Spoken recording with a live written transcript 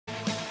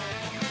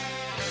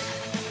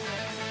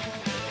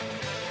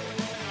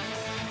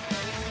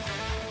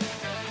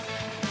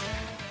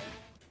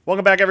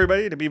Welcome back,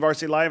 everybody, to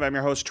BVarsity Live. I'm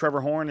your host, Trevor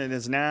Horn. It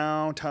is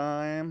now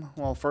time,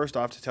 well, first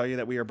off, to tell you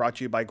that we are brought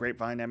to you by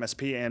Grapevine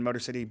MSP and Motor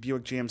City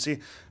Buick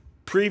GMC.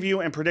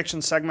 Preview and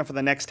prediction segment for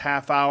the next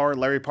half hour.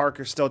 Larry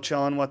Parker's still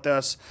chilling with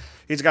us.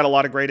 He's got a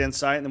lot of great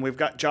insight. And then we've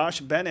got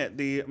Josh Bennett,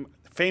 the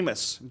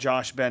famous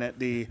Josh Bennett,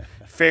 the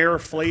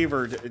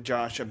fair-flavored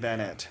Josh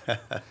Bennett.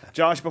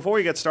 Josh, before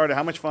we get started,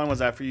 how much fun was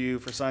that for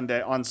you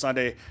on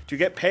Sunday to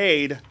get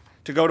paid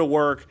to go to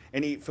work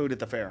and eat food at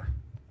the fair?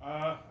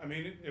 I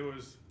mean, it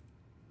was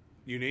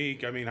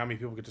unique. I mean, how many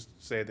people could just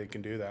say they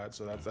can do that?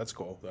 So that's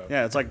cool, though.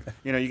 Yeah, it's like,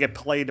 you get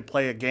paid to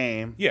play a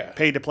game. Yeah.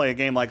 Paid to play a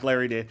game like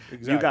Larry did.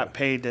 Exactly. You got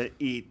paid to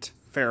eat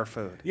fair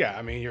food. Yeah,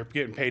 I mean, you're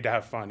getting paid to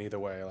have fun either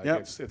way. Like,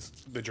 Yep. it's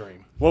the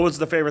dream. What was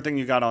the favorite thing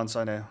you got on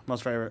Sunday?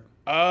 Most favorite?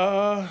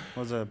 What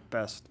was the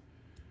best?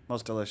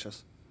 Most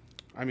delicious?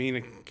 I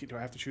mean, do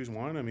I have to choose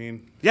one? I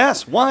mean...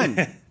 Yes,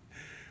 one!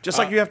 Just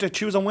like you have to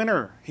choose a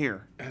winner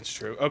here. That's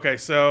true. Okay,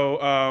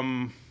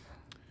 so...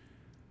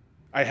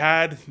 I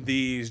had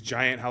these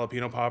giant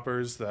jalapeno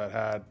poppers that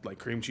had like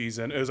cream cheese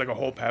in it. It was like a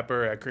whole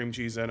pepper, had cream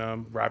cheese in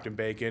them, wrapped in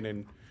bacon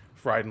and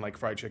fried in like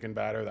fried chicken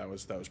batter. That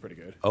was pretty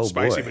good. Oh,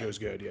 spicy, boy. but it was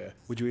good. Yeah.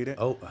 Would you eat it?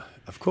 Oh,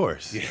 of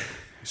course. Yeah.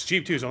 It's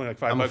cheap too. It's only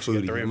like $5 I'm a to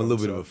get foodie. three of I'm a them, little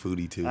bit so. of a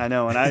foodie too. I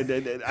know, and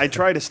I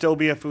try to still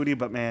be a foodie,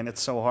 but man,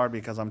 it's so hard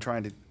because I'm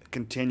trying to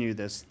continue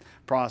this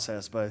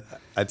process. But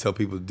I tell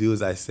people, do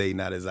as I say,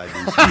 not as I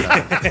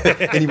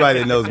do.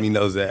 Anybody that knows me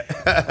knows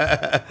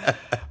that.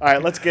 all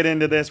right, let's get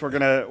into this. We're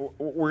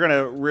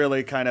gonna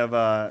really kind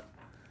of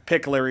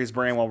pick Larry's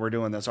brain while we're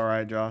doing this. All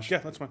right, Josh? Yeah,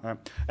 that's fine. All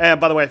right.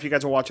 And by the way, if you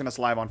guys are watching us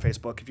live on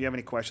Facebook, if you have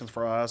any questions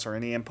for us or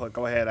any input,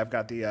 go ahead. I've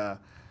got the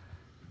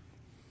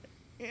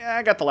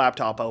I got the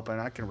laptop open.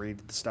 I can read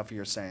the stuff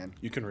you're saying.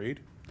 You can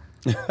read?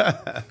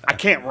 I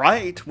can't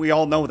write. We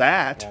all know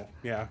that. Well,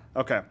 yeah.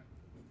 Okay.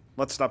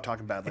 Let's stop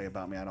talking badly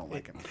about me. I don't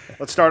like it.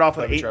 Let's start off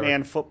with Love you, Trevor.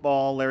 eight-man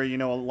football. Larry, you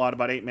know a lot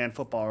about eight-man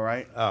football,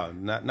 right? Oh,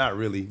 not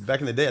really.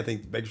 Back in the day, I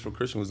think Bakersfield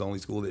Christian was the only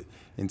school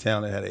in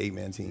town that had an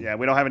 8-man team. Yeah,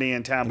 we don't have any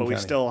in town, but we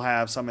county. still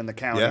have some in the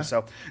county. Yeah.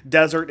 So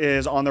Desert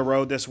is on the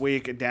road this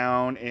week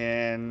down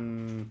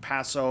in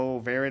Paso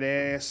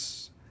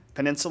Verdes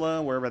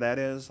Peninsula, wherever that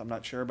is. I'm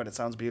not sure, but it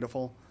sounds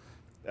beautiful.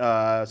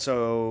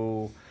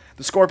 So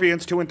the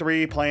Scorpions,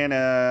 2-3, playing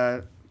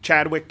a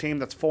Chadwick team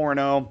that's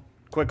 4-0.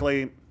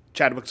 Quickly,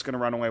 Chadwick's going to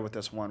run away with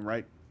this one,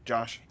 right,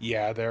 Josh?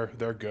 Yeah, they're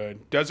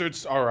good.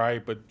 Desert's all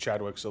right, but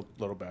Chadwick's a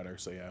little better,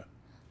 so yeah.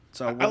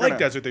 So I like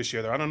Desert this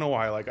year, though. I don't know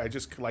why. Like, I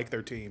just like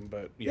their team,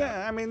 but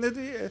yeah. Yeah,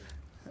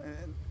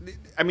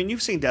 I mean,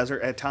 you've seen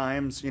Desert at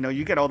times.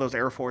 You get all those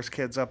Air Force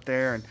kids up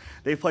there, and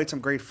they've played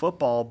some great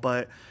football.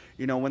 But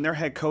when their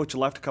head coach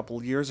left a couple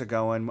of years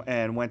ago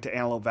and went to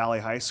Antelope Valley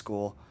High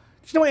School.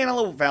 Did you know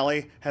Antelope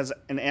Valley has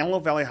an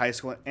Antelope Valley High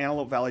School, an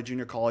Antelope Valley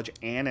Junior College,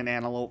 and an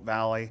Antelope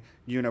Valley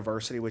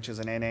University, which is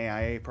an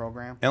NAIA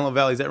program? Antelope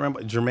Valley, is that right?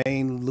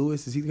 Jermaine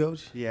Lewis, is he the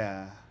coach?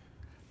 Yeah.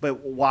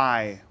 But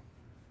why?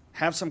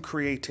 Have some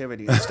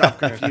creativity and stop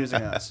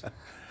confusing us.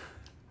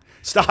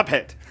 Stop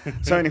it.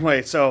 So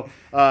anyway,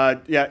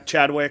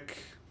 Chadwick.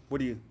 What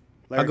do you?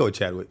 Larry? I'll go with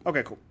Chadwick.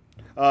 Okay, cool.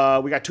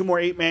 We got two more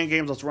 8-man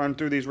games. Let's run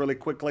through these really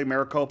quickly.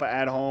 Maricopa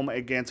at home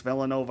against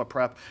Villanova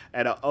Prep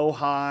at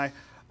Ojai.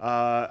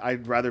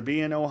 I'd rather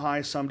be in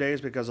Ojai some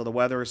days because of the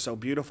weather is so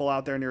beautiful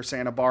out there near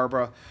Santa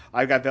Barbara.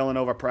 I've got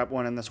Villanova Prep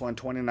winning this one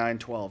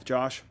 29-12.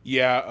 Josh?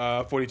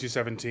 Yeah,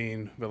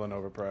 42-17,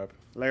 Villanova Prep.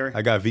 Larry?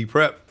 I got V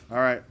Prep. All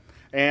right.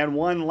 And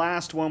one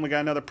last one. We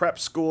got another prep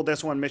school.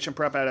 This one, Mission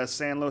Prep out of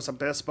San Luis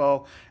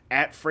Obispo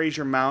at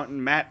Fraser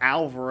Mountain. Matt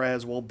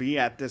Alvarez will be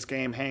at this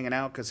game hanging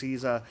out because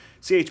he's a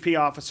CHP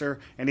officer,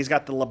 and he's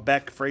got the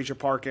Lebec Fraser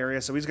Park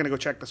area. So he's going to go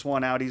check this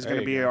one out. He's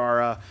going to be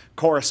our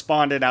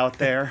correspondent out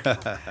there.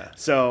 But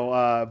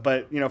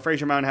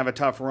Fraser Mountain have a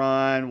tough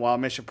run while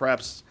Mission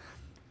Prep's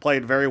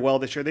played very well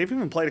this year. They've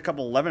even played a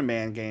couple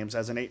 11-man games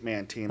as an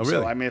 8-man team. Oh,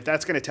 really? So, I mean, if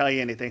that's going to tell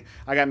you anything,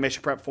 I got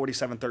Mission Prep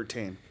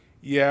 47-13.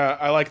 Yeah,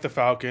 I like the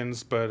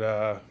Falcons,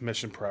 but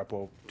Mission Prep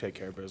will take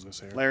care of business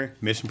here. Larry?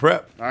 Mission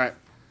Prep. All right.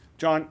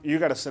 John, you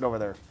got to sit over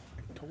there.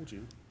 I told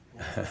you.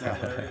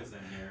 Larry is in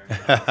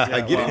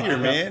here. Get in here,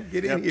 man.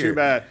 Get in here. Too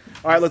bad.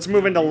 All right, let's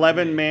move into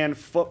 11-man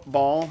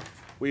football.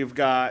 We've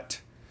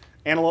got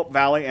Antelope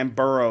Valley and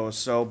Burroughs.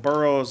 So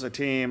Burroughs, a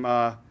team.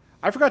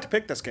 I forgot to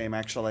pick this game,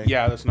 actually.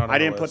 Yeah, that's not on I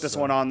the didn't put list, this so.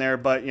 one on there,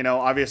 but,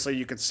 obviously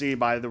you could see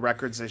by the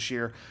records this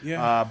year.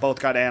 Yeah. Both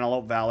got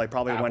Antelope Valley,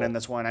 probably Apple. winning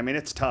this one. I mean,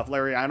 it's tough.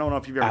 Larry, I don't know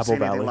if you've ever Apple seen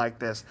anything Valley. like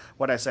this.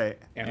 What'd I say?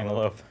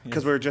 Antelope.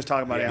 Because we were just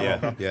talking about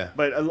Antelope. Yeah.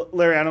 But,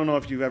 Larry, I don't know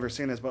if you've ever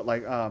seen this, but,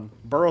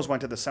 Burroughs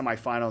went to the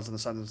semifinals in the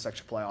Southern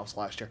Section playoffs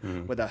last year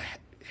with a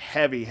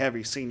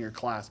heavy senior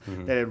class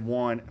that had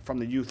won from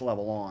the youth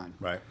level on.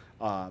 Right.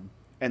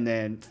 And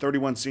then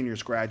 31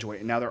 seniors graduate,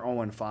 and now they're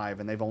 0-5,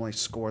 and they've only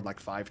scored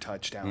 5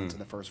 touchdowns in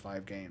the first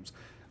 5 games.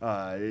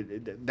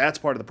 That's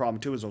part of the problem,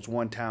 too, is those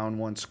one town,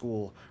 one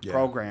school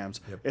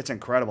programs. Yep. It's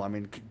incredible. I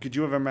mean, could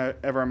you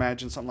ever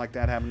imagine something like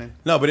that happening?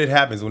 No, but it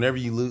happens. Whenever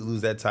you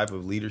lose that type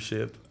of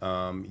leadership,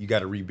 you got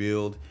to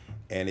rebuild,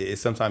 and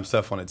it's sometimes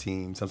tough on a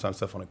team, sometimes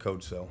tough on a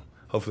coach. So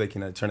hopefully they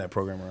can turn that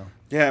program around.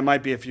 Yeah, it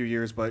might be a few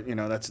years, but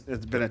it's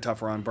been a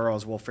tough run.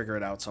 Burroughs will figure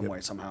it out some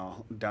way,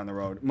 somehow down the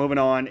road. Moving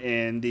on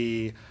in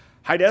the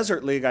High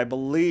Desert League, I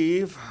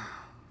believe.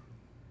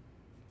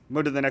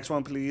 Move to the next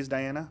one, please,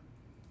 Diana.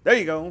 There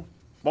you go.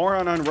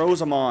 Boron on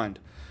Rosamond.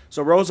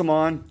 So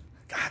Rosamond,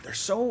 God, they're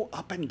so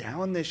up and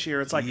down this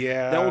year. It's like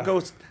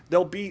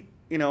they'll beat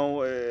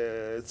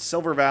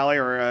Silver Valley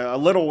or a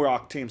Little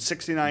Rock team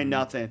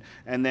 69-0,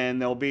 and then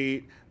they'll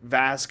beat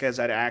Vasquez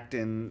at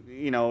Acton.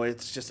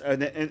 It's just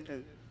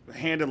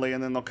handedly,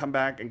 and then they'll come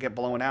back and get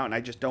blown out, and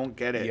I just don't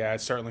get it. Yeah,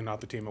 it's certainly not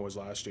the team it was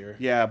last year.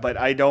 Yeah, but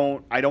I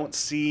don't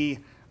see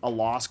a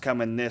loss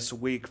coming this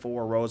week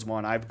for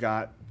Rosamond. I've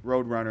got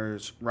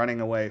Roadrunners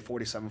running away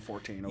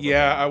 47-14.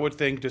 Yeah, I would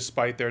think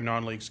despite their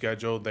non-league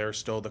schedule, they're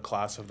still the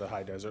class of the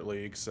High Desert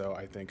League, so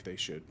I think they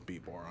should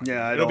beat Boron.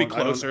 Yeah, it'll be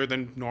closer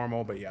than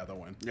normal, but yeah, they'll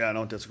win. Yeah, I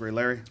don't disagree.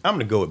 Larry? I'm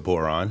going to go with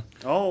Boron.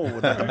 Oh,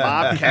 the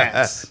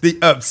Bobcats. The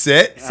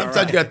upset.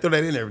 Sometimes you got to throw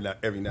that in every now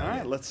and All then.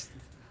 right, let's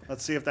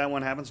see if that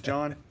one happens.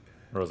 John?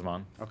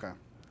 Rosamond. Okay.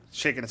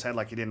 Shaking his head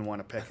like he didn't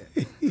want to pick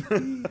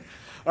it.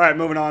 All right,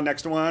 moving on.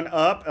 Next one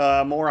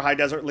up. More High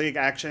Desert League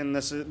action.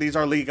 These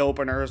are league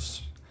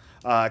openers.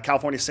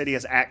 California City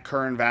is at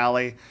Kern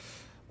Valley.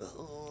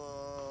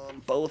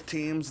 Both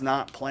teams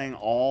not playing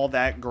all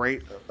that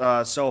great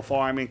so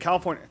far. I mean, Cal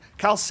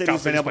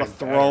City's been able to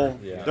throw.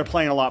 Yeah. They're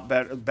playing a lot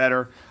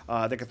better.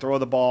 They can throw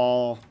the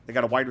ball. They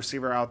got a wide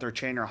receiver out there,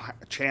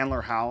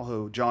 Chandler Howell,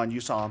 who, John, you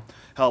saw him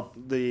help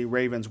the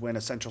Ravens win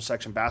a Central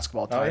Section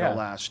basketball title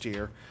last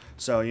year.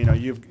 So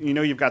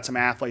you've got some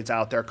athletes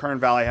out there.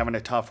 Kern Valley having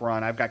a tough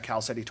run. I've got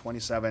Cal City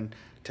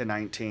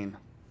 27-19.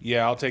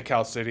 Yeah, I'll take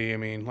Cal City. I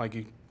mean,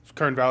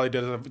 Kern Valley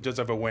does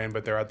have a win,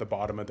 but they're at the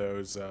bottom of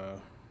those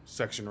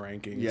section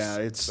rankings. Yeah,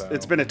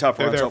 it's been a tough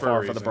run so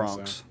far for the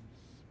Bronx. So.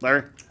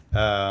 Larry?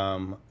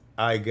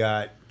 I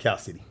got Cal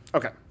City.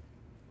 Okay.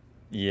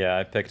 Yeah,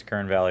 I picked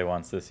Kern Valley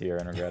once this year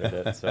and regretted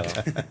it, so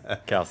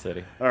Cal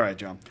City. All right,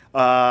 John.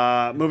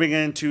 Moving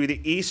into the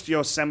East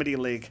Yosemite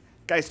League.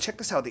 Guys, check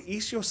this out. The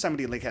East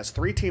Yosemite League has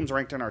 3 teams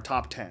ranked in our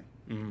top 10.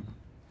 Mm-hmm.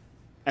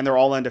 And they're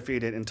all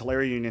undefeated in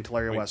Tulare Union,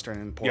 Tulare Western,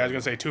 and Porterville. Yeah, I was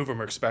going to say 2 of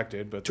them are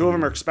expected. But 2 of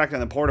them are expected,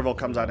 and then Porterville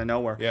comes out of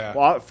nowhere. Yeah.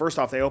 Well, first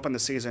off, they opened the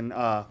season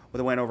with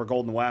a win over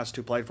Golden West,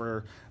 who played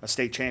for a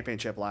state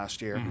championship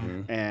last year.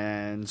 Mm-hmm.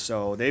 And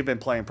so they've been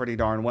playing pretty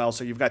darn well.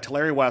 So you've got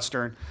Tulare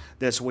Western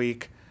this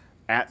week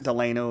at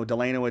Delano.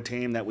 Delano, a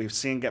team that we've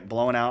seen get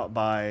blown out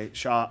by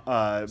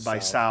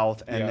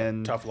South, and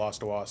then tough loss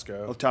to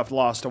Wasco. Tough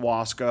loss to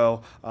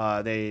Wasco.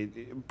 They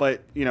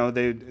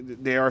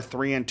are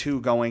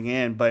 3-2 going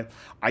in, but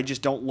I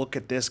just don't look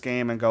at this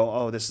game and go,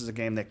 oh, this is a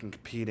game they can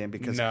compete in,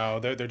 because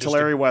they're just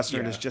Tulare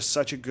Western is just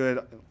such a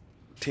good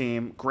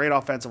team, great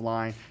offensive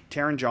line.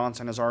 Taron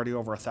Johnson is already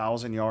over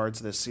 1,000 yards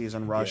this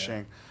season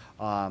rushing.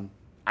 Yeah.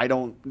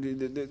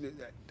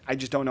 I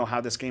just don't know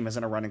how this game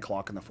isn't a running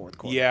clock in the fourth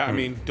quarter. Yeah, I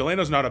mean,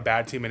 Delano's not a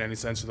bad team in any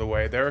sense of the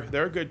way. They're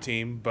a good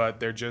team, but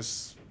they're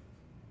just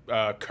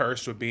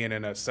cursed with being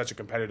in such a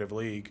competitive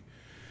league.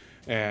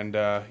 And,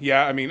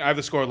 yeah, I mean, I have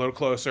the score a little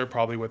closer,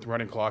 probably with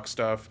running clock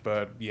stuff.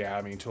 But, yeah,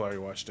 I mean, Tulare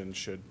Western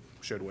should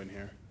win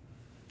here.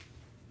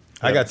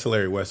 I got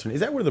Tulare Western. Is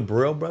that where the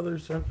Burrell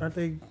brothers aren't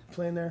they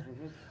playing there?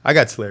 Mm-hmm. I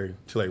got Tulare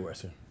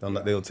Western.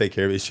 They'll take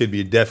care of it. It should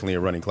be definitely a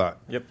running clock.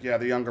 Yep. Yeah,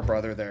 the younger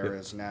brother there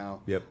is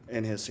now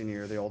in his senior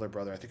year. The older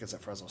brother, I think, is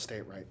at Fresno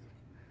State, right?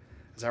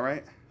 Is that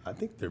right? I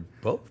think they're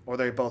both. Or are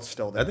they both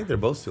still there? I think they're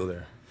both still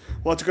there.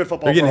 Well, it's a good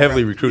football program. They're getting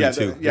heavily recruited,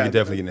 too. They're definitely getting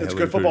heavily recruited. It's a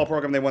good football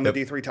program. They won the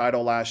D3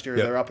 title last year.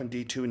 They're up in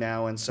D2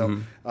 now, and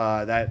so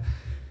that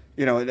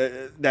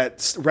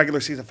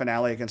regular season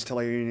finale against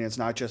Tulare Union is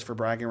not just for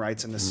bragging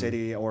rights in the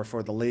city or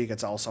for the league.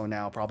 It's also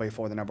now probably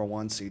for the number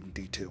 1 seed in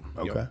D2.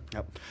 Okay.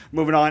 Yep.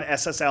 Moving on,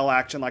 SSL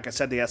action. Like I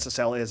said, the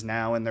SSL is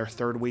now in their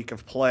 3rd week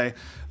of play.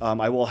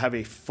 I will have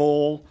a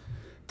full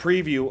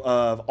preview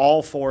of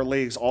all 4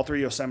 leagues, all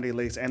 3 Yosemite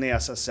leagues, and the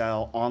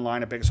SSL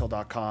online at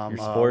Bakersfield.com.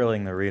 You're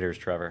spoiling the readers,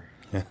 Trevor.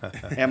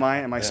 Am I?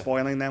 Am I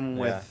spoiling them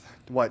with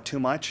what? Too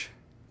much?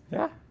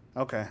 Yeah.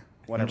 Okay.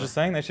 Whatever. I'm just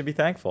saying they should be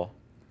thankful.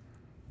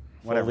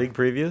 Whatever. League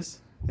previews.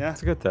 Yeah.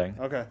 It's a good thing.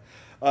 Okay.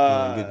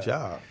 Good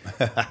job.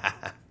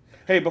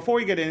 Hey, before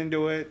we get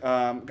into it,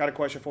 got a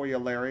question for you,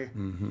 Larry,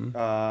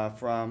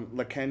 from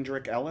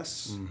LaKendrick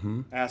Ellis,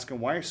 asking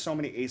why are so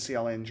many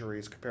ACL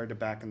injuries compared to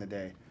back in the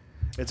day?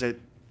 Is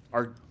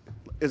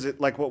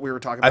it like what we were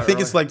talking about? I think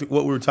earlier? it's like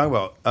what we were talking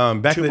about.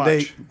 Back in the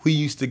day, we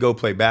used to go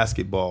play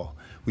basketball.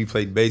 We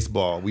played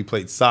baseball. We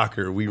played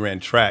soccer. We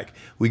ran track.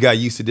 We got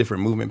used to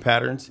different movement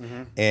patterns,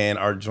 and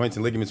our joints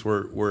and ligaments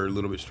were a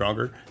little bit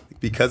stronger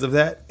because of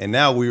that. And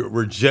now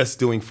we're just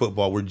doing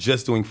football. We're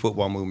just doing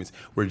football movements.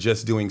 We're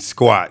just doing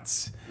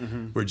squats.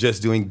 We're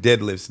just doing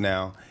deadlifts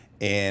now.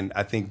 And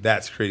I think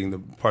that's creating the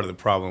part of the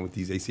problem with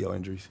these ACL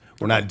injuries.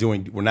 We're not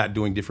doing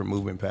different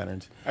movement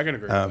patterns. I can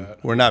agree with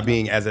that. We're not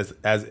being as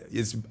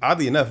it's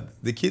oddly enough,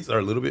 the kids are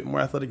a little bit more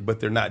athletic,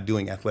 but they're not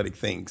doing athletic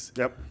things.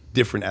 Yep.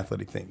 Different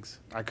athletic things.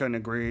 I couldn't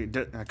agree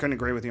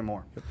with you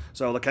more.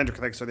 So LaKendrick,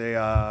 thanks for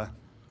the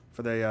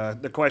for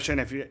the question.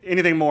 If you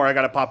anything more, I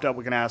got it popped up.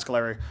 We can ask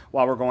Larry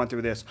while we're going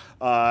through this.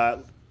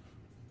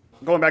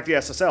 Going back to the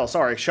SSL,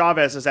 sorry.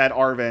 Chavez is at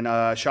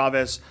Arvin.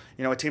 Chavez,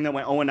 a team that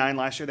went 0-9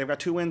 last year. They've got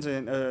 2 wins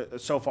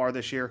so far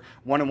this year.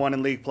 1-1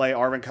 in league play.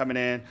 Arvin coming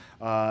in.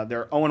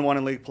 They're 0-1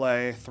 in league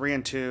play,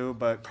 3-2.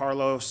 But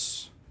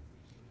Carlos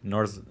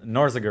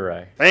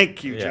Norzagaray.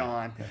 Thank you, Yeah.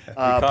 John. You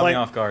caught me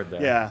off guard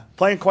there. Yeah,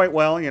 playing quite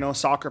well.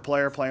 Soccer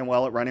player playing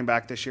well at running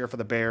back this year for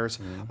the Bears.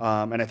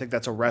 And I think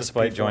that's a recipe.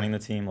 Despite joining the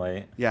team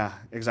late. Yeah,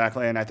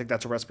 exactly. And I think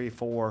that's a recipe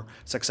for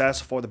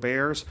success for the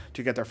Bears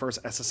to get their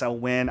first SSL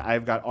win.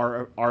 I've got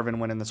Arvin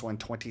winning this one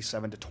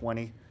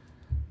 27-20.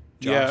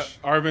 Yeah, Josh?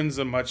 Arvin's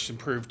a much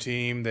improved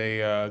team. They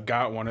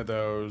got one of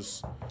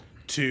those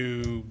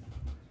 2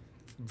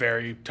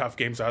 very tough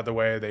games out of the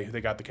way.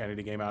 They got the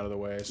Kennedy game out of the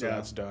way, so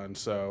that's done.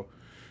 So,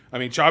 I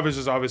mean, Chavez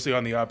is obviously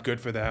on the up, good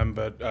for them,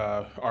 but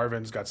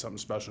Arvin's got something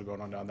special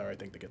going on down there. I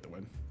think they get the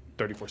win,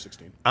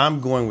 34-16. I'm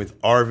going with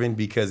Arvin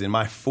because in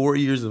my 4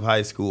 years of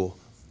high school,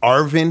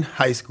 Arvin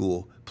High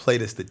School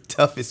played us the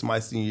toughest my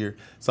senior year,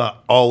 so I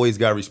always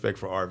got respect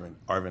for Arvin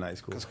High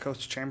School. Because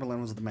Coach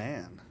Chamberlain was the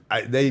man.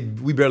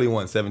 We barely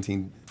won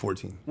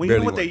 17-14. Well, you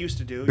know what they used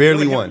to do?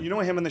 Barely won. You know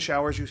what him in the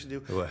showers used to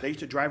do? What? They used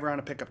to drive around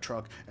a pickup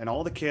truck, and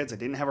all the kids that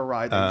didn't have a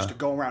ride, they used to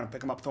go around and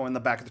pick them up, throw in the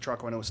back of the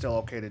truck when it was still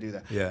okay to do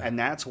that. Yeah. And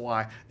that's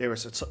why they were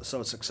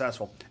so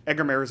successful.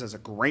 Edgar Maris is a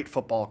great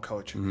football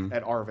coach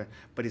at Arvin,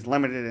 but he's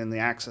limited in the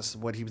access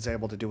of what he was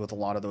able to do with a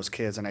lot of those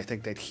kids, and I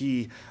think that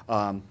he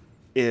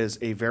is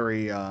a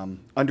very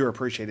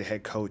underappreciated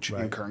head coach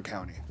in Kern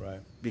County. Right.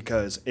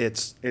 Because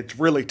it's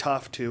really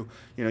tough to,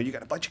 you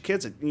got a bunch of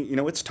kids that,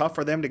 it's tough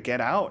for them to get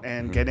out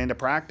and get into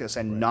practice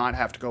and not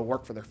have to go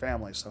work for their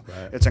families. So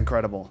it's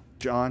incredible.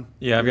 John?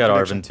 Yeah, I've got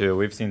Arvin too.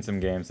 We've seen some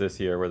games this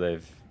year where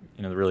they've,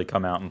 really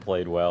come out and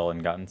played well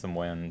and gotten some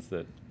wins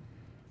that,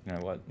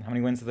 how many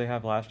wins did they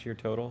have last year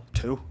total?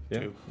 2. Yeah.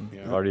 2.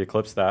 Yeah. Already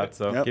eclipsed that,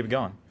 so keep it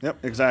going.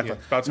 Yep, exactly.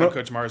 Yeah, about time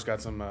Coach Mars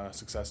got some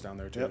success down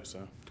there too.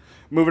 So.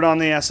 Moving on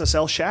to the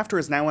SSL, Shafter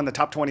is now in the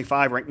top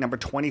 25, ranked number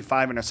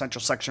 25 in our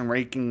Central Section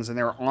rankings, and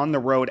they're on the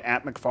road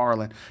at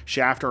McFarland.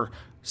 Shafter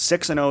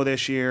 6-0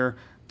 this year.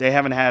 They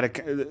haven't had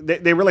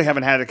they really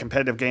haven't had a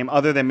competitive game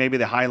other than maybe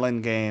the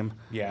Highland game.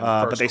 Yeah,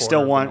 but they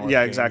still won. Yeah,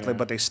 game, exactly. yeah.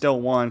 But they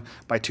still won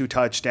by 2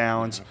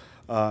 touchdowns.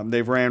 Yeah.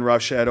 They've ran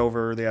roughshed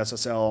over the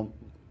SSL.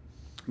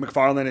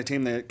 McFarland, a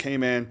team that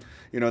came in,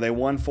 they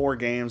won 4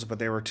 games, but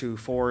they were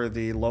 4 of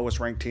the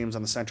lowest ranked teams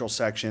on the Central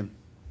Section.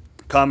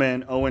 Come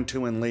in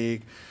 0-2 in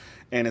league.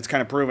 And it's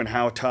kind of proven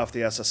how tough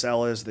the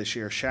SSL is this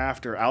year.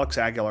 Shafter, Alex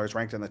Aguilar is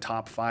ranked in the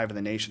top 5 in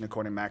the nation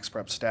according to Max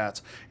Prep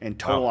stats in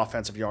total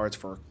offensive yards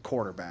for a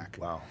quarterback.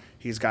 Wow.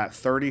 He's got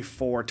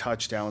 34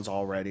 touchdowns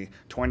already,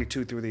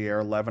 22 through the air,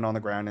 11 on the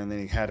ground, and then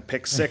he had a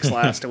pick 6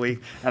 last week.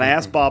 And I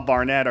asked Bob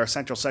Barnett, our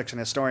Central Section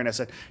historian, I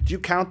said, do you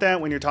count that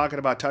when you're talking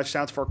about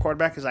touchdowns for a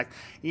quarterback? He's like,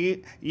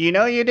 you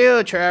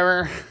do,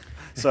 Trevor.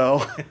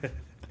 So...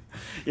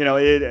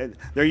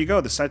 there you go.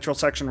 The Central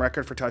Section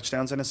record for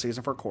touchdowns in a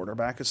season for a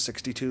quarterback is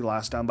 62,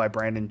 last done by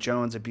Brandon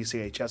Jones at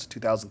BCHS in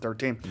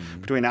 2013.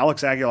 Between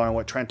Alex Aguilar and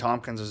what Trent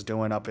Tompkins is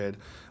doing up at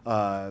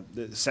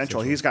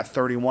Central, he's got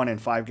 31 in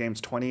 5 games,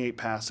 28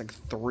 passing,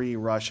 3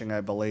 rushing, I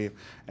believe.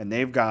 And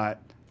they've got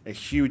a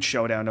huge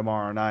showdown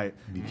tomorrow night.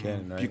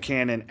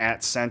 Buchanan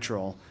at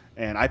Central.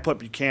 And I put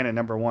Buchanan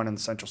number 1 in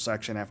the Central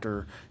Section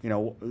after,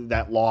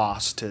 that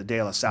loss to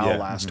De La Salle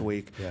last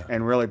week. Yeah.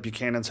 And really,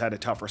 Buchanan's had a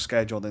tougher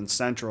schedule than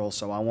Central,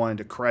 so I wanted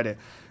to credit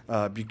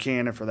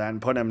Buchanan for that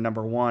and put him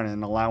number 1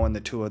 and allowing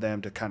the 2 of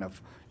them to kind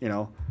of,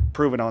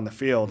 prove it on the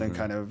field and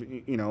kind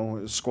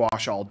of,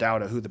 squash all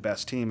doubt of who the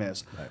best team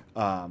is.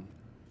 Right.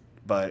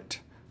 But...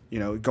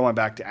 going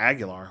back to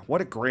Aguilar,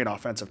 what a great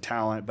offensive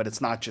talent, but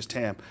it's not just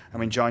him. I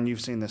mean, John, you've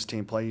seen this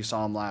team play. You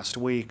saw them last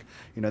week.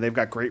 They've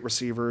got great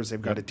receivers.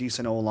 They've got a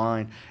decent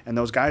O-line. And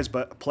those guys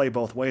play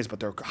both ways,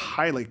 but they're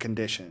highly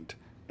conditioned.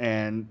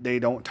 And they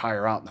don't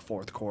tire out in the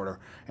fourth quarter.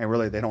 And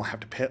really, they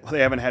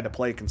haven't had to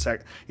play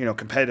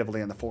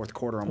competitively in the fourth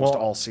quarter almost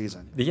all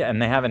season. Yeah, and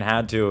they haven't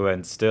had to,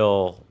 and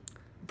still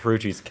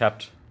Perucci's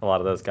kept a lot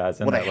of those guys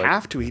in there. Well, they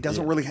have to. He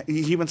doesn't really –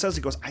 he even says,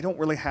 he goes, I don't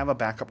really have a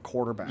backup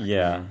quarterback.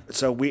 Yeah.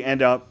 So we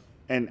end up –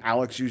 and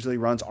Alex usually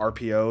runs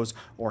RPOs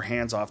or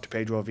hands off to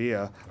Pedro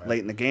Villa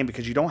late in the game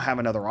because you don't have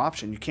another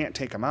option. You can't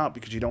take him out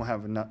because you don't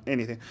have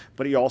anything.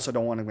 But you also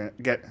don't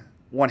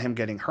want him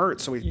getting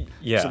hurt. So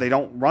so they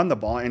don't run the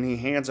ball, and he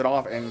hands it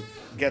off and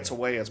gets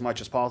away as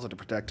much as possible to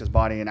protect his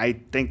body. And I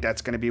think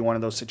that's going to be one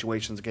of those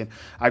situations again.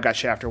 I've got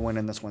Shafter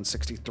winning this one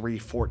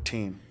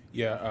 63-14.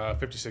 Yeah,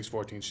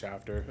 56-14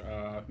 Shafter.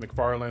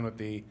 McFarland with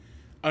the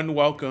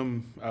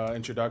unwelcome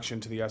introduction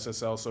to the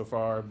SSL so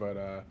far,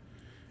 but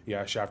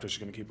yeah, Shafter's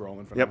going to keep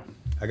rolling for now.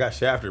 I got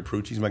Shafter.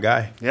 Perucci's my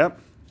guy. Yep.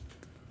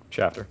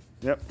 Shafter.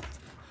 Yep.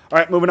 All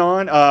right, moving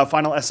on.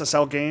 Final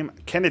SSL game.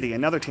 Kennedy,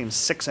 another team,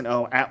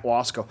 6-0 at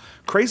Wasco.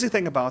 Crazy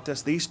thing about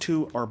this, these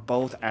two are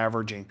both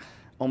averaging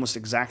almost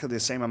exactly the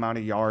same amount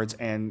of yards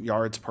and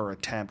yards per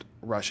attempt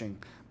rushing.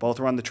 Both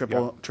run the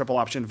triple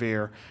option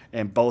veer,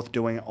 and both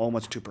doing it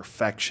almost to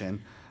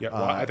perfection. Yeah,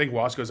 well, I think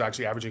Wasco's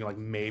actually averaging like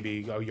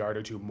maybe a yard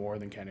or two more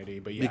than Kennedy,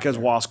 but yeah, because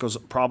Wasco's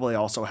probably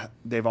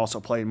they've also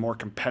played more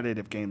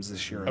competitive games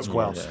this year as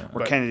well. Yeah.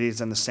 Where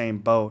Kennedy's in the same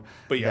boat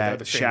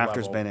that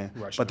Shafter's been in,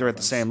 but they're at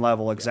the same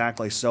level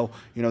exactly. So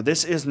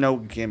this is no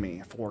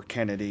gimme for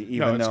Kennedy,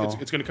 even though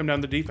it's going to come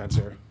down to defense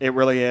here. It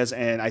really is,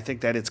 and I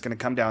think that it's going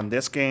to come down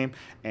this game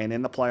and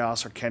in the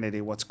playoffs for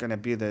Kennedy. What's going to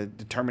be the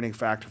determining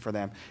factor for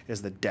them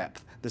is the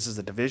depth. This is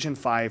a Division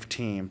V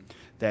team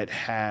that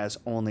has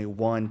only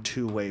one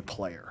two-way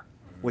player,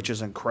 which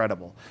is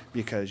incredible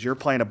because you're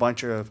playing a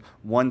bunch of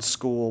one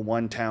school,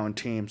 one town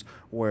teams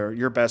where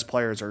your best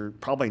players are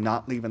probably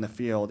not leaving the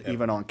field,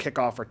 even on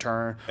kickoff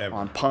return,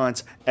 on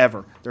punts,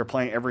 ever. They're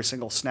playing every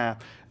single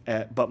snap.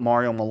 But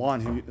Mario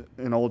Milan,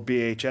 who an old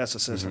BHS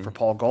assistant for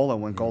Paul Gola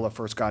when Gola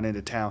first got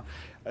into town,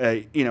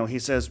 he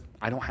says,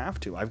 I don't have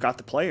to. I've got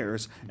the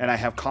players, and I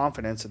have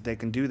confidence that they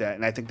can do that.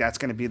 And I think that's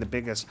going to be the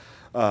biggest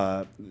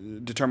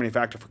determining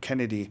factor for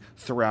Kennedy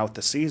throughout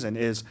the season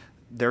is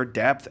their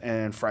depth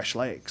and fresh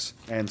legs.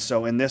 And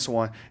so in this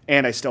one,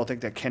 and I still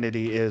think that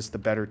Kennedy is the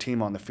better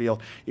team on the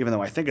field, even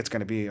though I think it's going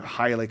to be a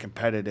highly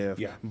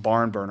competitive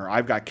barn burner.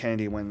 I've got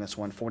Kennedy winning this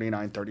one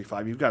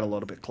 49-35. You've got a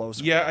little bit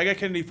closer. Yeah, I got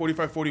Kennedy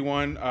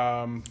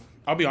 45-41.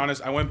 I'll be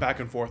honest, I went back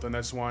and forth on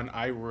this one.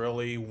 I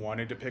really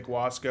wanted to pick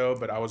Wasco,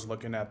 but I was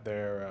looking at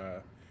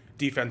their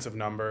defensive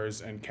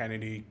numbers, and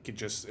Kennedy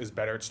is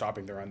better at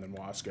stopping the run than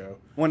Wasco.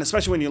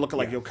 Especially when you look at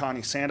like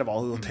Yokani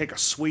Sandoval, who will take a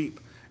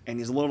sweep, and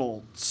he's a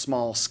little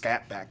small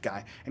scat back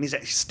guy, and he's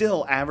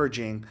still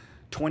averaging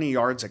 20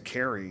 yards a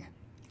carry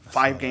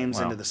 5 games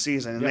into the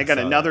season. And they got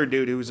another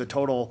dude who's a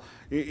total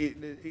 –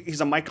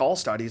 he's a Mike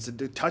Allstott. He's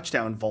a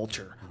touchdown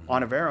vulture.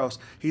 Ontiveros,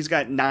 he's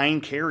got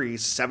 9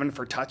 carries, 7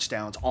 for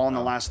touchdowns, all in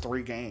the last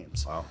 3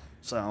 games. Wow.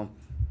 So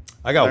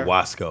I got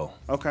Wasco.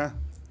 Okay.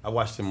 I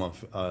watched him on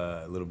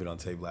a little bit on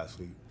tape last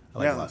week. I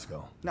like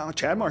Wasco. No,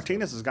 Chad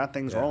Martinez has got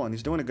things rolling.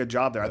 He's doing a good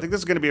job there. I think this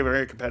is going to be a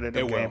very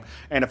competitive game.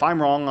 And if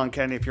I'm wrong on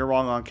Kennedy, if you're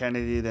wrong on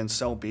Kennedy, then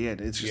so be it.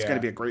 It's just going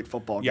to be a great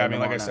football game. Yeah, I mean,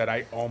 like I said,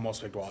 I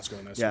almost picked Wasco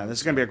in this one. Yeah, this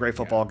is going to be a great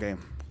football game.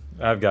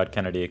 I've got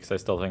Kennedy because I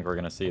still think we're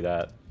going to see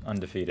that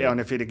undefeated. Yeah,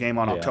 undefeated game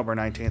on October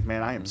 19th.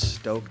 Man, I am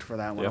stoked for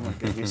that one. I'm going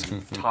to get me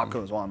some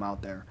tacos while I'm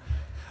out there.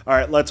 All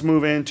right, let's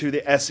move into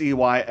the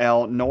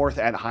SEYL North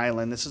at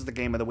Highland. This is the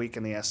game of the week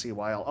in the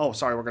SEYL. Oh,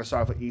 sorry, we're going to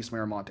start off with East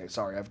Miramonte.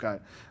 Sorry, I've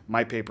got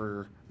my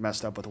paper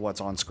messed up with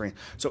what's on screen.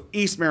 So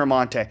East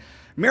Miramonte.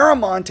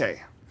 Miramonte,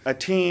 a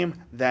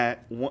team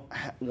that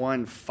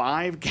won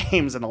 5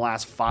 games in the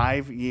last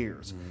 5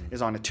 years,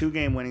 is on a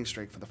 2-game winning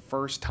streak for the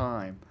first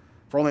time,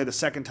 for only the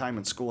second time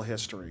in school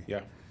history.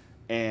 Yeah.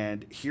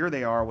 And here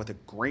they are with a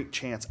great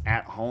chance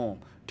at home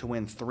to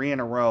win 3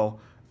 in a row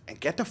and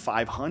get to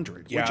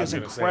 500, which is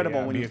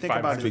incredible when you think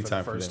about it. For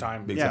the first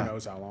time, who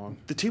knows how long.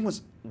 The team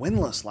was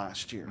winless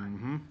last year.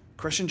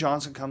 Christian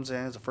Johnson comes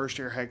in as a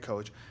first-year head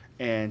coach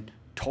and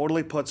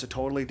totally puts a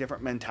totally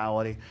different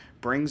mentality,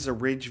 brings the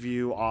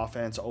Ridgeview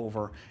offense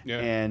over. Yeah,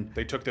 and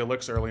they took their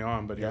licks early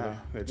on, but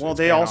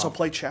they also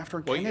played Shafter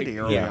and Kennedy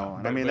early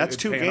on. I mean, that's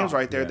 2 games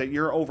right there that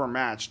you're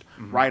overmatched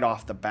right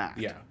off the bat.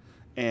 Yeah.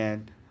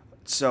 And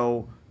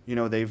so,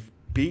 they've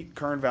beat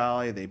Kern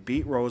Valley, they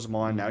beat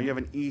Rosemont. Now you have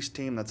an East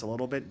team that's a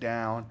little bit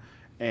down.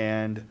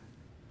 And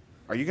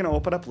are you going to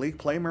open up league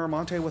play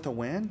Miramonte with a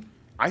win?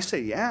 I say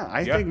yeah.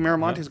 I think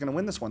Miramonte is going to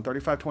win this one,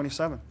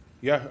 35-27.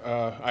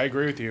 Yeah, I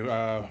agree with you.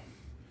 I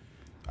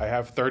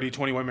have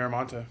 30-21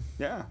 Miramonte.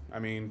 Yeah. I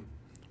mean,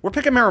 we're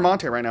picking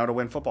Miramonte right now to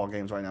win football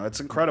games right now.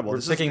 It's incredible.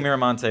 We're picking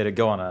Miramonte to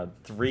go on a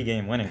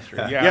 3-game winning streak.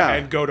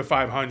 And go to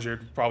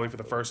 500 probably for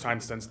the first time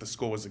since the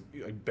school was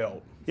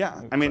built.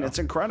 Yeah, I mean, it's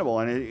incredible.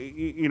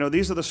 And,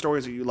 these are the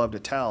stories that you love to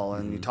tell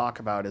and you talk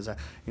about is that,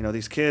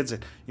 these kids,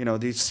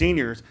 these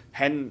seniors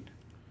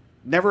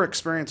never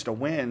experienced a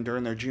win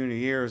during their junior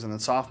years, and then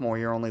sophomore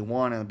year only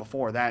 1, and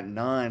before that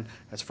none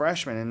as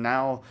freshmen. And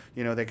now,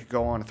 they could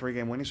go on a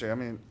 3-game winning streak. I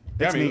mean,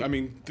 I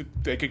mean,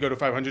 they could go to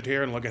 500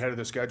 here and look ahead of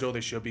the schedule.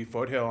 They should be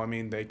Foothill. I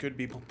mean, they could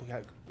be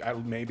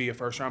maybe a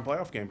first-round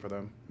playoff game for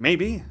them.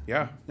 Maybe.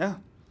 Yeah.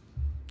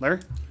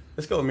 Larry?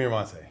 Let's go with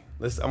Miramonte.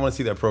 I want to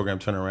see that program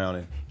turn around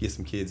and get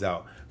some kids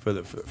out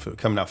for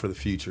coming out for the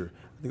future.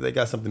 I think they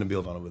got something to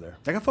build on over there.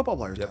 They got football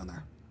players down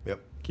there.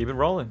 Yep. Keep it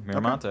rolling,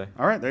 Miramonte. Okay.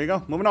 All right, there you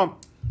go. Moving on.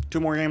 2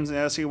 more games in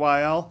the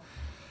SEYL.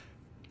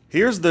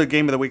 Here's the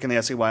game of the week in the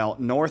SEYL,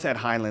 North at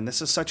Highland.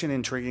 This is such an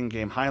intriguing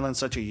game. Highland's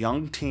such a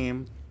young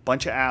team,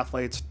 bunch of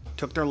athletes,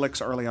 took their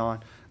licks early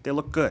on. They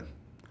look good.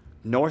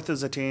 North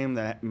is a team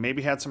that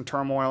maybe had some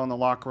turmoil in the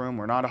locker room.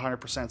 We're not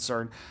 100%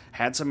 certain.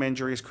 Had some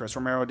injuries. Chris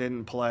Romero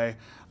didn't play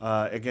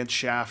against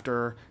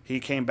Shafter. He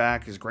came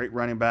back. He's a great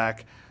running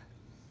back.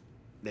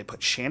 They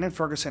put Shannon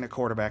Ferguson at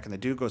quarterback, and the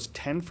dude goes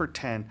 10 for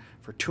 10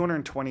 for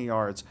 220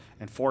 yards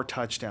and 4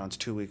 touchdowns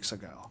 2 weeks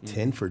ago.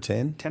 10 for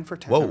 10? 10 for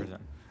 10. Whoa.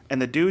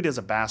 And the dude is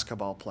a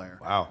basketball player.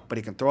 Wow. But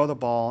he can throw the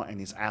ball, and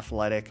he's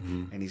athletic,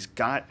 and he's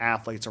got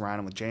athletes around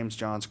him with James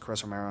Johns,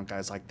 Chris Romero, and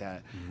guys like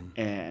that.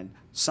 And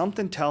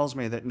something tells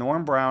me that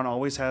Norm Brown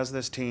always has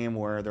this team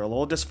where they're a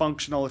little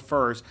dysfunctional at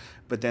first,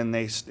 but then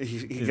he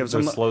gives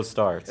them slow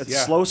starts.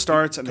 It's slow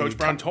starts. And Coach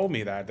Brown told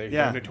me that.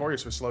 They're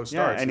notorious for slow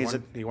starts. Yeah,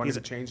 and he wanted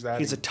to change that.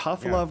 He's a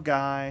tough love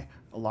guy.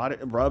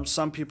 Rubs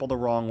some people the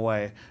wrong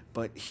way,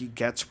 but he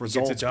gets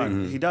results. He gets it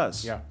done. He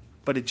does. Yeah.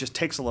 But it just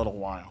takes a little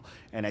while.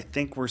 And I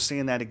think we're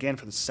seeing that again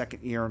for the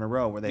second year in a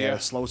row, where they had a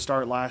slow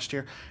start last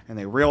year, and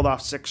they reeled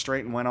off 6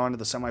 straight and went on to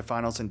the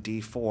semifinals in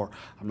D4.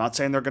 I'm not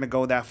saying they're going to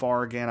go that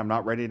far again. I'm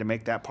not ready to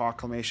make that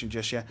proclamation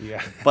just yet.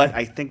 Yeah. But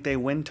I think they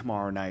win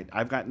tomorrow night.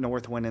 I've got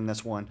North winning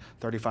this one,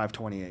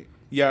 35-28.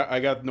 Yeah, I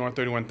got North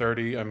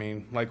 31-30. I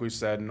mean, like we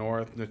said,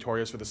 North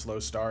notorious for the slow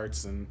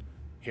starts, and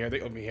here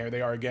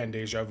they are again,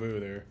 deja vu.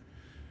 They're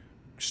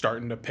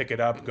starting to pick it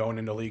up going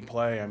into league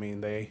play. I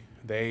mean, they're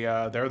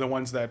the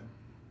ones that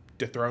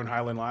dethroned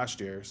Highland last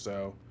year.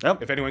 So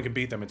if anyone can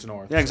beat them, it's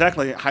North. Yeah,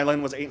 exactly.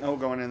 Highland was 8-0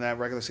 going in that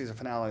regular season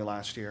finale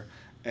last year,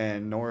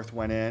 and North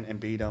went in and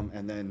beat them,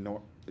 and then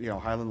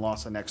Highland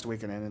lost the next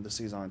week and ended the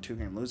season on a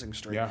 2-game losing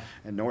streak. Yeah.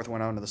 And North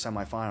went on to the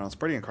semifinals.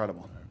 Pretty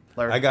incredible.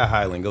 Larry? I got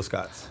Highland. Go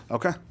Scots.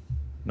 Okay.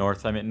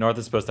 North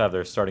is supposed to have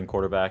their starting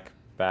quarterback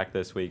back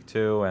this week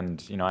too,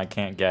 and I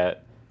can't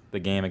get the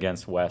game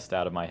against West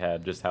out of my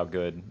head, just how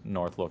good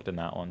North looked in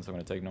that one, so I'm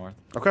going to take North.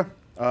 Okay.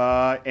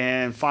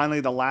 And finally,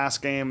 the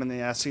last game in the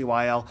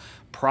SCYL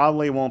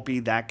probably won't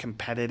be that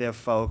competitive,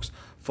 folks.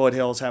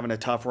 Foothill's having a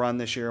tough run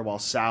this year, while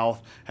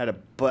South had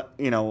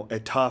a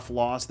tough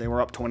loss. They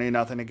were up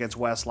 20-0 against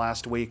West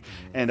last week,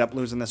 ended up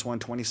losing this one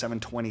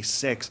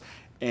 27-26.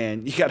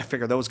 And you got to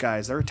figure those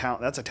guys,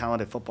 that's a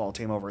talented football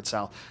team over at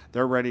South.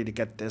 They're ready to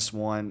get this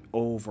one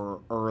over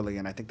early,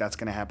 and I think that's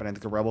going to happen. I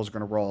think the Rebels are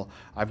going to roll.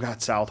 I've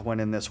got South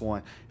winning this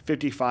one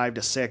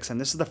 55-6, and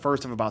this is the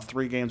first of about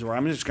 3 games where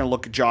I'm just going to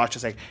look at Josh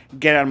and say,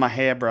 get out of my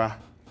hair, bruh,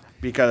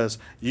 because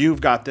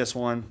you've got this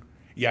one.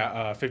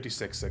 Yeah,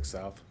 56-6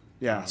 South.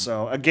 Yeah,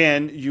 so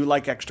again, you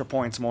like extra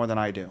points more than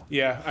I do.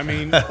 Yeah, I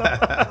mean,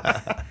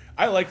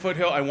 I like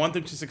Foothill. I want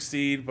them to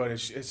succeed, but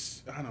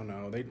it's I don't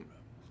know.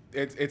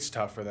 It's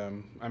tough for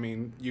them. I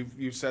mean,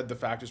 you've said the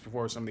factors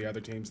before. Some of the other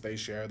teams, they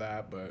share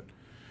that, but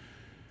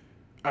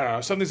I don't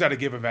know. Something's got to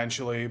give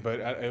eventually, but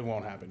it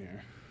won't happen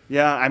here.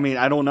 Yeah, I mean,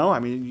 I don't know. I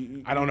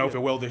mean, I don't know if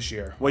it will this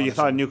year. Well, you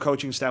thought a new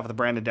coaching staff with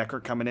Brandon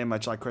Deckert coming in,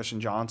 much like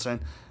Christian Johnson.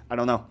 I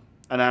don't know.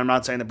 And I'm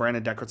not saying that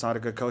Brandon Deckert's not a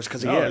good coach,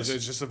 because he is.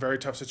 It's just a very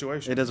tough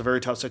situation. It is a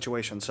very tough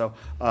situation. So,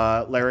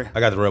 Larry?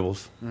 I got the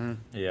Rebels.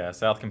 Yeah,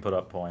 South can put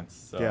up points.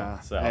 So Yeah,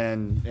 South.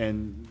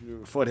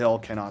 and Foothill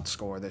cannot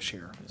score this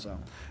year. So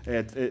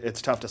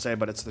it's tough to say,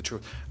 but it's the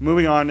truth.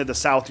 Moving on to the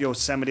South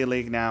Yosemite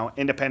League now.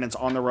 Independence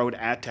on the road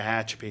at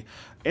Tehachapi.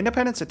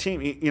 Independence, a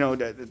team,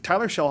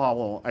 Tyler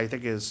Shellhobble, I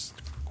think, is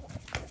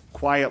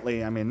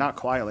quietly, not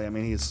quietly,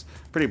 he's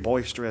a pretty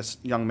boisterous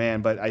young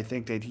man, but I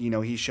think that,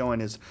 he's showing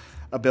his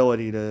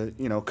ability to,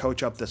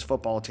 coach up this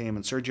football team,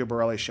 and Sergio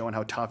Borelli's showing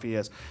how tough he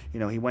is.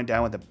 He went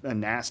down with a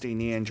nasty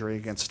knee injury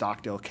against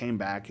Stockdale, came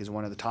back. He's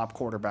one of the top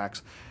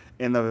quarterbacks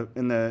in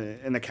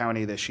the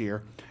county this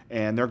year,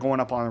 and they're going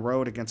up on the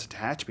road against a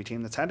Tehachapi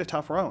team that's had a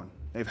tough run.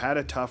 They've had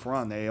a tough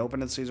run. They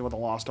opened the season with a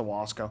loss to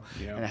Wasco,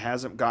 and it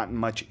hasn't gotten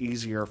much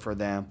easier for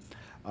them.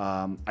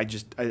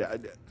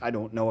 I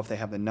don't know if they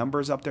have the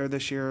numbers up there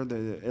this year.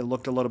 It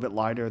looked a little bit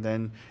lighter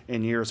than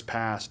in years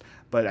past,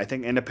 but I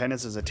think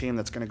Independence is a team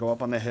that's going to go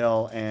up on the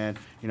hill, and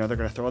they're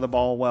going to throw the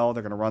ball well,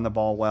 they're going to run the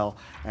ball well,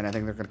 and I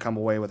think they're going to come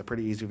away with a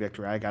pretty easy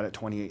victory. I got it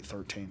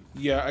 28-13.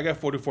 Yeah, I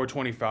got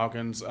 44-20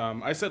 Falcons.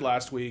 I said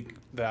last week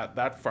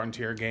that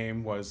Frontier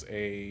game was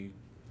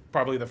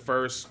probably the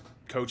first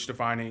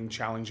coach-defining,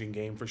 challenging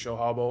game for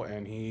Shellhobble,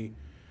 and he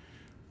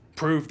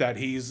proved that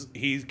he's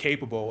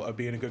capable of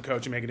being a good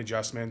coach and making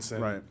adjustments.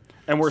 Right.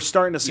 And we're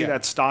starting to see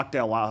that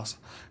Stockdale loss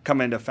come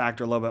into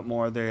factor a little bit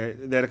more. They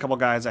had a couple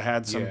guys that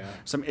had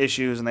some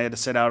issues, and they had to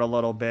sit out a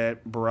little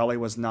bit. Borelli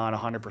was not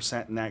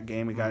 100% in that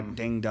game. He got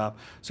dinged up.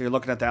 So you're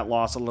looking at that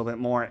loss a little bit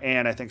more.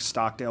 And I think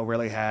Stockdale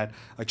really had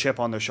a chip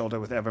on their shoulder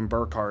with Evan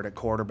Burkhardt at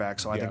quarterback.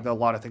 So I think a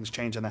lot of things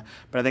change in that.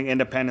 But I think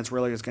Independence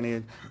really is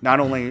going to not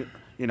only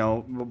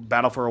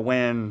battle for a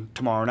win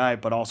tomorrow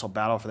night, but also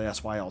battle for the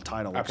SYL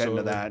title. We'll get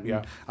into that.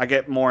 Yeah. I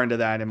get more into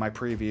that in my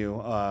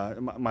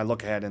preview, my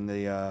look ahead in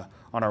the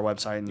on our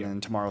website, and then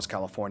tomorrow's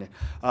California.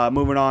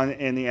 Moving on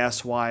in the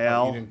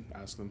SYL. You didn't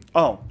ask them.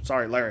 Oh,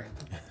 sorry, Larry.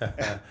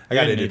 I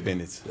got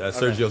Independence.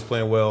 Sergio's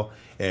playing well,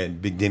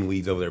 and Big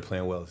Dinweed's over there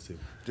playing well too.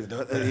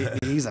 Dude,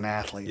 he's an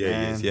athlete. Yeah,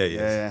 man. he is.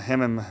 Yeah,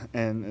 him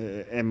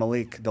and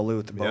Malik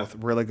Duluth, both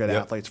really good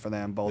athletes for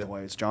them both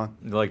ways. John?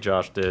 Like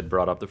Josh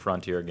brought up the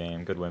Frontier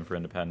game. Good win for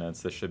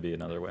Independence. This should be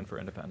another win for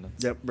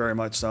Independence. Yep, very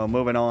much so.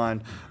 Moving on,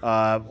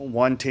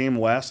 one team,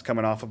 West,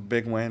 coming off a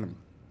big win.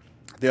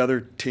 The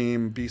other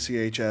team,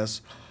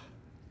 BCHS.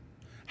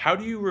 How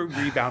do you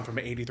rebound from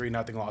an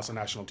 83-0 loss on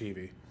national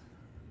TV?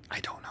 I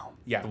don't know.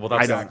 Yeah, well,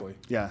 that's exactly.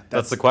 Yeah,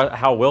 that's the question.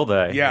 How will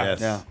they? Yeah,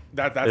 Yes.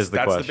 That's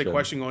the big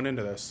question going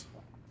into this.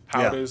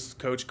 How does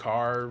Coach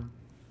Carr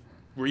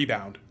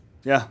rebound?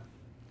 Yeah.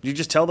 You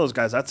just tell those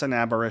guys that's an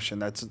aberration.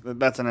 That's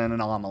an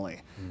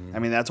anomaly. I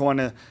mean, that's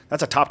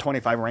a top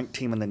 25 ranked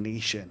team in the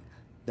nation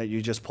that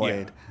you just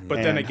played. Yeah.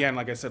 But then again,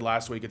 like I said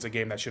last week, it's a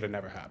game that should have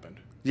never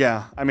happened.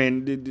 Yeah, I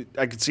mean,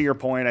 I could see your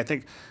point. I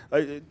think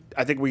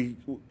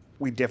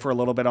we differ a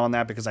little bit on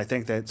that because I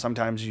think that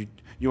sometimes you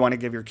want to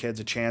give your kids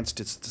a chance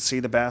to see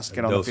the best,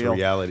 get on the field.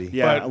 Reality.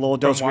 Yeah, but a little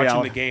dose of reality.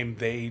 Watching the game,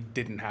 they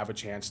didn't have a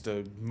chance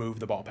to move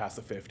the ball past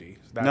the 50.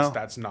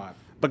 That's not.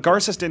 But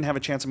Garces didn't have a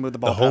chance to move the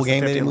ball. The whole past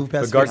game the 50. they didn't move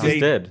past. But Garces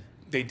did.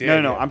 They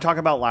did. No. I'm talking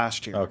about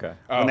last year. Okay.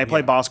 When they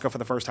played Bosco for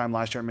the first time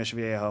last year at Mission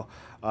Viejo,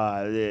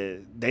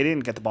 they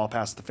didn't get the ball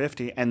past the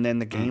 50, and then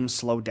the game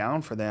slowed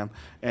down for them,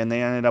 and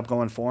they ended up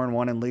going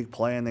 4-1 in league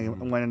play, and they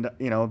went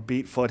into,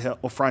 beat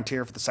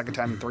Frontier for the second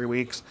time in 3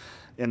 weeks.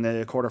 In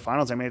the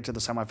quarterfinals, they made it to the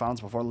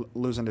semifinals before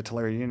losing to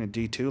Tulare Union in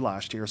D2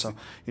 last year. So,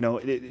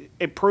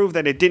 it proved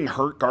that it didn't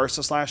hurt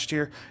Garces last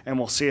year, and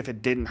we'll see if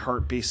it didn't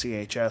hurt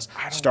BCHS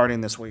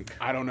starting this week.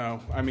 I don't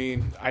know. I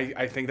mean,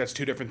 I think that's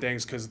two different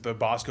things because the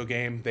Bosco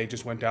game, they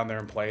just went down there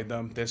and played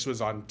them. This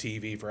was on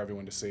TV for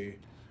everyone to see.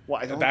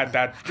 Well,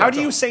 How do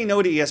you say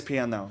no to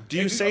ESPN, though? Do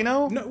you say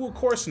no? No, well, of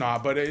course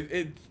not. But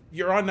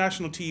you're on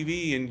national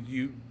TV,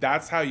 and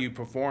that's how you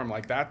perform.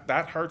 Like,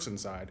 that hurts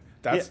inside.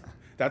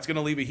 That's going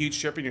to leave a huge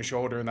chip in your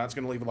shoulder, and that's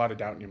going to leave a lot of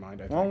doubt in your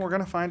mind, I think. Well, we're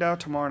going to find out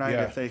tomorrow night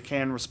if they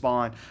can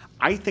respond.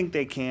 I think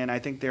they can. I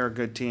think they're a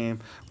good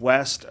team.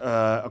 West,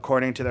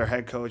 according to their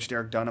head coach,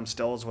 Derek Dunham,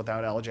 still is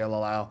without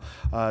LJ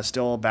Lalau,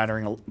 still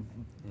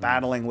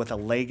battling with a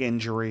leg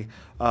injury.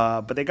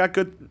 But they got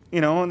good,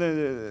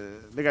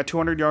 they got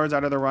 200 yards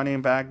out of the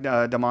running back.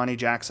 Damani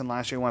Jackson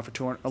last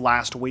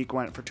week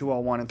went for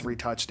 201 and 3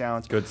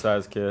 touchdowns. Good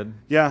sized kid.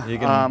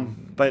 Yeah.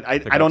 But I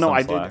don't know.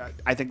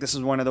 I think this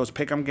is one of those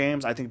pick'em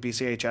games. I think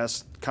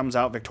BCHS comes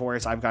out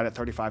victorious. I've got it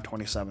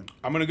 35-27.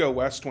 I'm going to go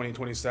West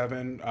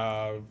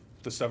 20-27.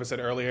 The stuff I said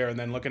earlier, and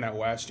then looking at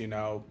West,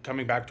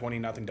 coming back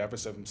 20-0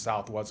 deficit from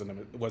South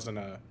wasn't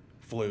a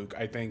fluke.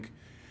 I think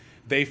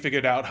they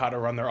figured out how to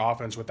run their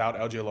offense without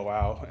LJ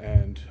Loau,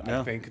 and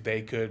I think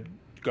they could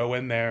go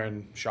in there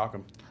and shock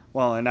them.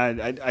 Well, and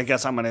I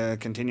guess I'm going to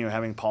continue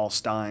having Paul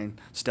Stein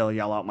still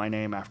yell out my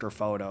name after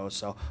photos.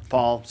 So,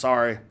 Paul,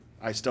 sorry.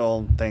 I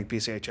still think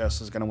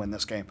BCHS is going to win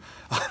this game.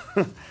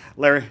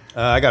 Larry?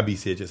 I got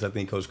BCHS. I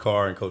think Coach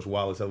Carr and Coach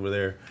Wallace over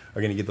there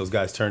are going to get those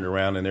guys turned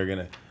around, and they're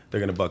going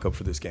to buck up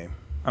for this game.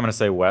 I'm going to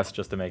say West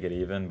just to make it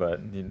even, but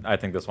I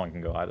think this one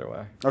can go either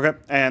way. Okay,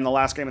 and the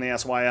last game in the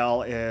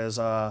SYL is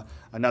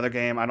another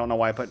game. I don't know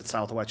why I put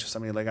Southwest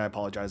Yosemite League. I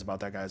apologize about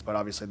that, guys, but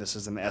obviously this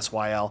is in the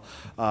SYL.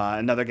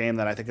 Another game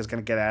that I think is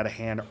going to get out of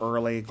hand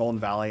early. Golden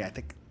Valley, I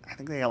think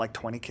they got like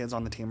 20 kids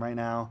on the team right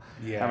now.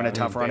 Yeah, having a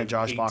tough run at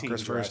Josh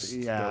Bacher's first.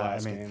 Yeah,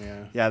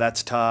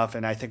 that's tough.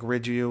 And I think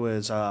Ridgeview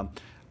is,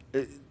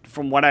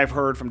 from what I've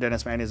heard from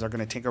Dennis Manning, they're going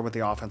to tinker with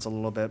the offense a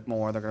little bit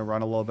more. They're going to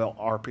run a little bit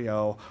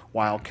RPO,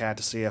 Wildcat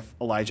to see if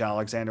Elijah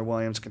Alexander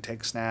Williams can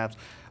take snaps.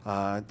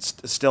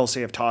 Still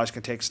see if Taj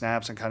can take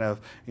snaps and kind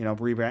of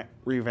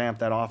revamp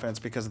that offense,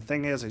 because the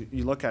thing is,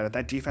 you look at it,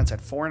 that defense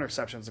had 4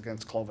 interceptions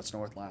against Clovis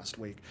North last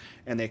week,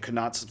 and they could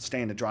not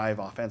sustain a drive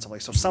offensively.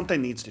 So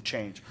something needs to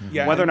change.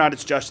 Yeah, whether or not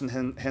it's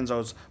Justin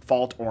Henzo's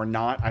fault or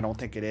not, I don't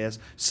think it is.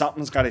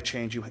 Something's got to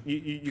change.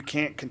 You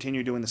can't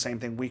continue doing the same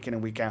thing week in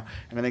and week out.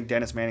 And I think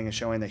Dennis Manning is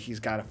showing that he's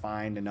got to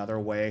find another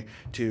way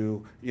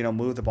to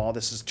move the ball.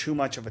 This is too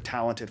much of a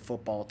talented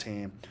football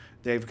team.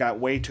 They've got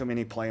way too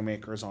many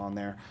playmakers on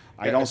there.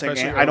 I don't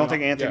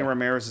think Anthony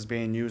Ramirez is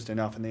being used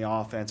enough in the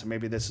offense, and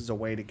maybe this is a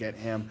way to get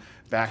him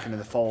back into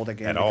the fold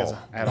again.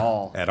 At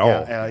all.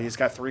 Yeah, he's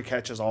got 3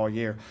 catches all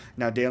year.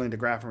 Now Dalen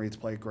DeGraffenried's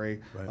played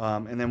great, right.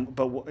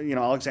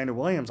 Alexander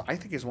Williams, I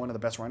think he's one of the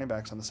best running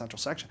backs in the Central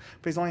section,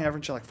 but he's only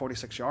averaging like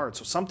 46 yards.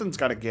 So something's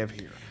got to give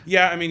here.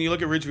 Yeah, I mean, you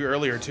look at Ridgeview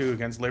earlier too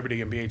against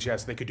Liberty and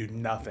BHS, they could do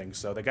nothing.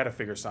 So they got to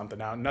figure something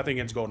out. Nothing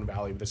against Golden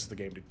Valley, but this is the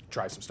game to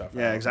try some stuff.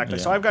 Yeah, exactly.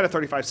 Yeah. So I've got a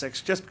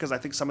 35-6 just because I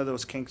think some of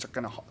those kinks are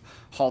going to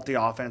halt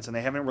the offense, and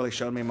they haven't really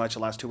showed me much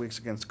the last 2 weeks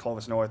against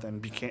Clovis North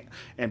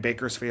and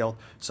Bakersfield.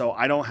 So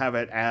I don't have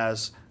it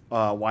as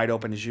wide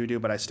open as you do,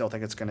 but I still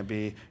think it's going to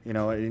be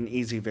an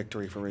easy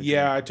victory for Ridgeview.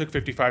 Yeah, I took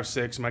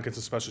 55-6. Might get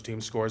some special team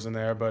scores in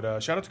there,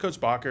 but shout out to Coach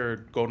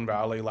Bacher, Golden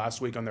Valley,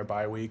 last week on their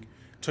bye week.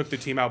 Took the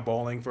team out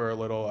bowling for a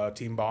little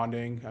team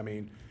bonding. I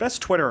mean,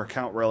 best Twitter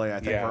account, really,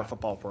 I think, for a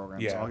football program.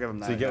 Yeah. So I'll give him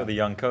that. So you get with a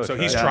young coach. So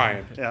he's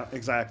trying. Yeah,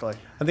 exactly.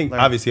 I think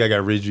obviously I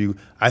got Ridgeview.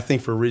 I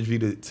think for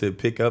Ridgeview to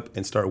pick up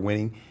and start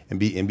winning and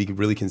be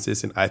really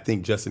consistent, I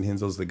think Justin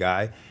Henzo's the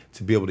guy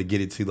to be able to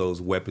get it to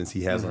those weapons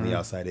he has on the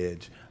outside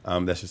edge.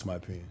 That's just my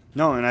opinion.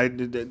 No,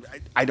 and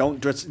I don't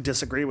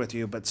disagree with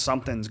you, but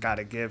something's got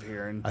to give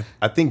here. And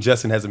I think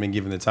Justin hasn't been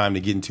given the time to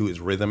get into his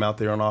rhythm out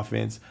there on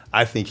offense.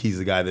 I think he's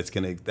the guy that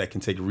can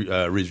take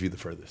Ridgeview the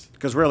furthest.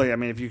 Because really, I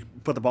mean, if you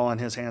put the ball in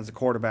his hands, the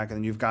quarterback, and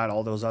then you've got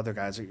all those other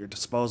guys at your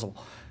disposal,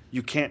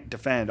 you can't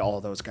defend all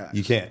of those guys.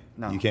 You can't.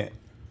 No. You can't.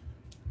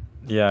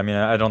 Yeah, I mean,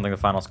 I don't think the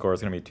final score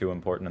is going to be too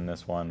important in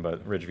this one,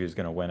 but Ridgeview's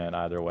going to win it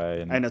either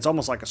way. And it's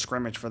almost like a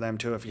scrimmage for them,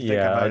 too, if you think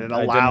Yeah, about it. It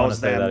I didn't allows wanna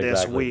say them that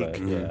this exactly, week.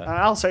 but, yeah.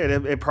 I'll say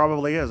it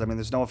probably is. I mean,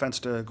 there's no offense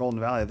to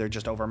Golden Valley. They're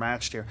just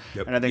overmatched here.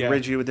 Yep. And I think Yeah.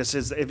 Ridgeview, this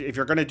is, if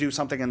you're going to do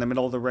something in the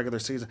middle of the regular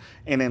season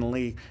and in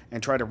league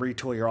and try to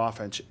retool your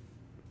offense,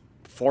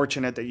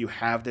 fortunate that you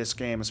have this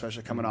game,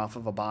 especially coming off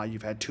of a bye.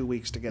 You've had 2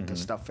 weeks to get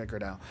this stuff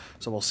figured out.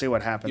 So we'll see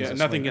what happens. Yeah, this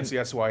nothing week. against the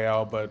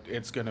SYL, but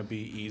it's going to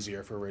be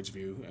easier for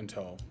Ridgeview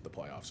until the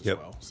playoffs as Yep.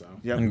 well. So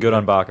Yep. And good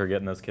on Bacher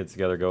getting those kids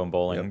together going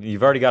bowling. Yep.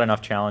 You've already got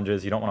enough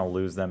challenges. You don't want to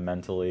lose them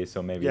mentally,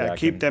 so maybe Yeah, that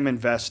keep can, them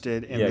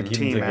invested in Yeah, the keep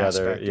them team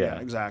together, aspect. yeah.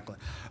 Exactly.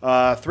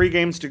 3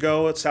 games to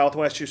go at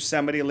Southwest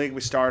Yosemite League.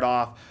 We start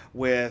off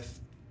with,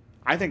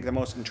 I think, the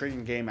most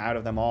intriguing game out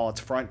of them all.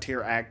 It's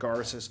Frontier at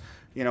Garces.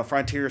 You know,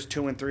 Frontier's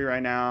 2-3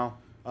 right now.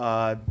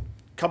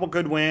 Couple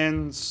good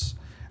wins.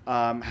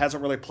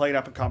 Hasn't really played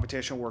up in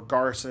competition. Where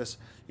Garces,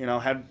 you know,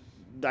 had,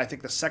 I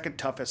think, the second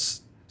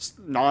toughest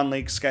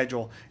non-league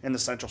schedule in the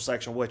Central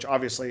Section, which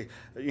obviously,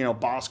 you know,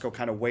 Bosco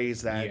kind of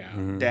weighs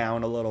that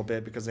down a little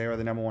bit because they are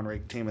the #1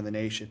 ranked team in the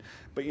nation.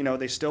 But, you know,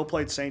 they still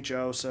played St.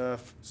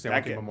 Joseph.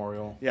 Stanley Cup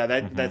Memorial. Yeah,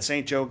 that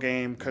St. Joe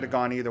game could have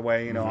gone either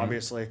way. You know,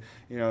 obviously,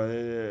 you know,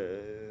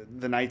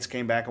 the Knights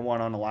came back and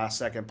won on the last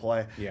second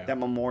play. Yeah. That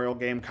Memorial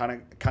game kind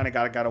of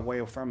got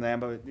away from them.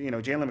 But, you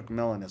know, Jalen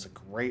McMillan is a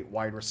great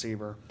wide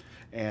receiver,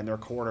 and their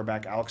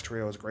quarterback, Alex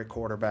Trio, is a great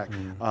quarterback.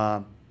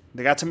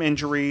 They got some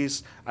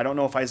injuries. I don't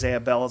know if Isaiah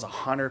Bell is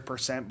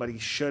 100%, but he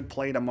should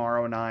play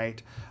tomorrow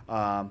night.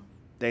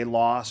 They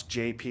lost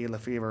J.P.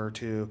 Lefevre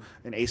to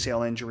an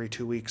ACL injury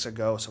 2 weeks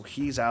ago, so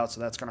he's out,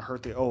 so that's going to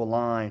hurt the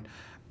O-line.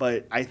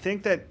 But I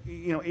think that,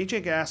 you know,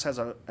 A.J. Gass has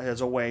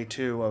a way,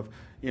 too, of,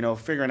 you know,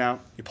 figuring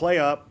out you play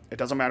up. It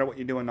doesn't matter what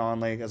you do in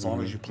non-league as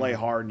long as you play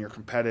hard and you're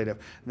competitive.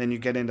 And then you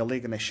get into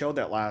league, and they showed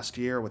that last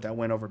year with that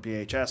win over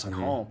BHS at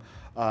home.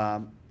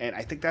 And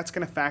I think that's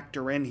going to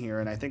factor in here.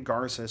 And I think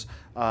Garces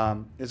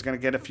is going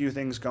to get a few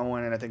things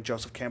going. And I think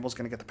Joseph Campbell's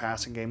going to get the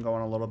passing game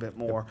going a little bit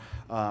more.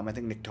 I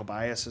think Nick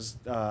Tobias has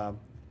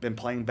been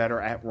playing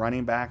better at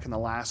running back in the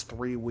last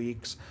 3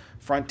 weeks.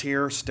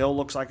 Frontier still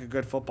looks like a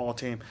good football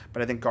team,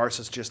 but I think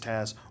Garces just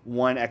has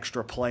one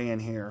extra play in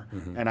here.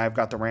 And I've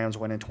got the Rams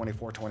winning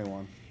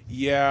 24-21.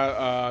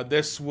 Yeah,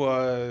 this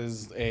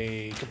was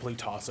a complete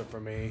toss-up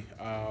for me.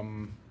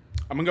 I'm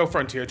going to go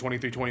Frontier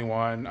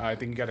 23-21. I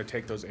think you got to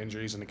take those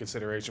injuries into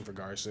consideration for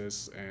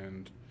Garces.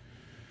 And,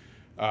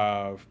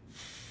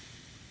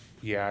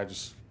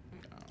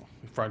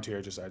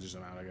 Frontier just edges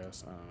them out, I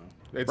guess. I don't know.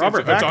 It's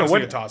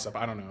honestly a toss-up.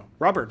 I don't know.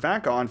 Robert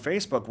Vacca on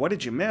Facebook, what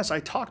did you miss?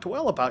 I talked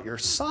well about your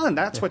son.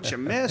 That's what you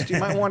missed. You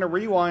might want to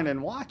rewind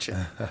and watch it,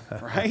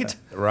 right?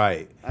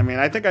 Right. I mean,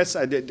 I think I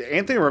said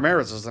Anthony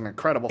Ramirez is an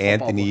incredible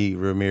football Anthony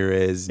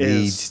Ramirez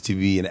needs to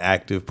be an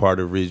active part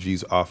of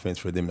Ridgeview's offense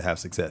for them to have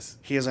success.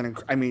 He is who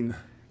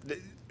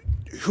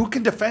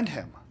can defend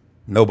him?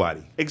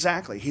 Nobody.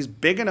 Exactly. He's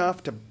big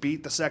enough to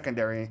beat the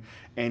secondary,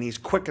 and he's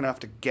quick enough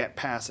to get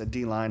past the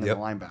D-line and the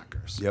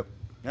linebackers. Yep,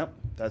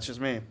 that's just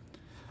me.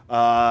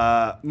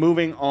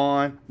 Moving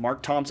on,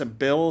 Mark Thompson,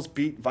 Bills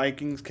beat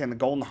Vikings. Can the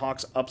Golden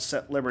Hawks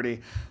upset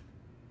Liberty?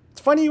 It's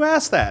funny you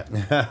asked that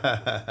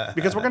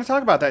because we're going to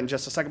talk about that in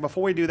just a second.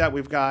 Before we do that,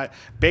 we've got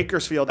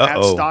Bakersfield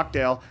at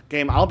Stockdale.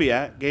 Game I'll be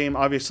at. Game,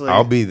 obviously.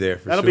 I'll be there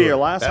for That'll sure. be your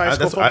last high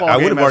school football game. I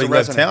would have already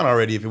left resident. town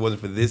already if it wasn't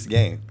for this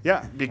game.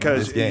 Yeah,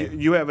 because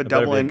you have a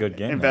double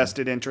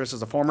invested interest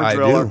as a former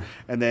driller,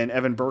 and then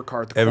Evan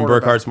Burkhart, the Evan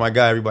quarterback. Burkhart's my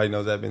guy. Everybody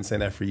knows I've been saying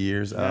that for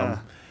years.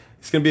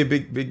 It's going to be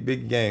a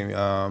big game.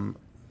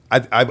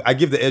 I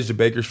give the edge to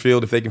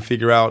Bakersfield if they can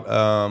figure out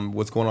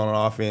what's going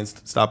on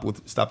offense, stop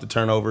the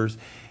turnovers,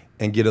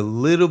 and get a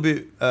little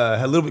bit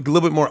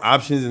more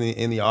options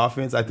in the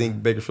offense. I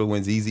think Bakersfield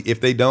wins easy.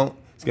 If they don't,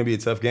 it's going to be a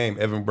tough game.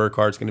 Evan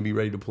Burkhart's going to be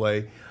ready to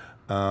play.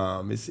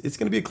 It's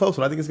going to be a close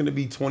one. I think it's going to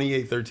be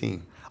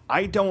 28-13.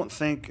 I don't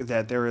think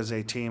that there is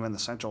a team in the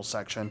Central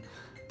Section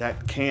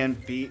that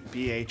can beat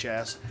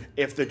BHS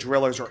if the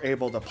Drillers are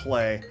able to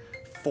play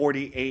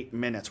 48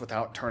 minutes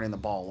without turning the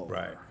ball over.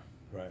 Right.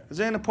 Is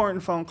it an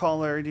important phone call,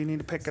 Larry? Do you need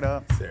to pick it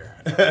up? There.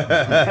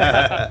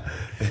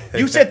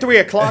 You said 3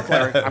 o'clock,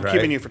 Larry. I'm Right.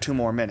 keeping you for 2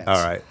 more minutes. All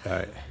right.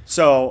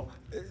 So,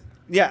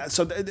 yeah.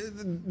 So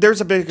there's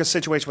a big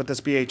situation with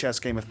this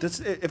BHS game. If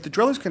the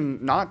Drillers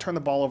can not turn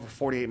the ball over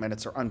 48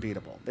 minutes, they're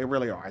unbeatable. They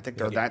really are. I think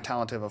they're that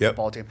talented of a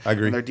football team. I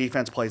agree. And their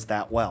defense plays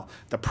that well.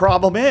 The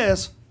problem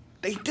is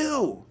they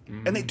do,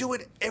 and they do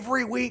it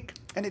every week,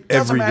 and it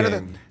doesn't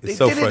matter. They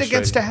did it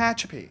against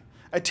Tehachapi,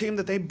 a team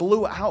that they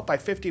blew out by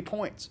 50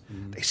 points.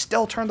 They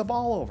still turned the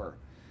ball over.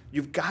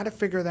 You've got to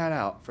figure that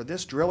out. For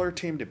this Driller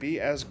team to be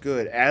as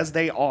good as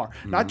they are,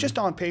 not just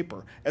on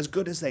paper, as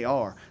good as they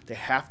are, they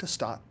have to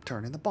stop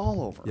turning the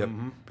ball over.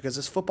 Because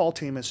this football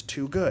team is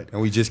too good.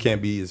 And we just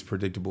can't be as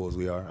predictable as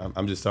we are.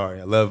 I'm just sorry.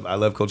 I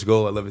love Coach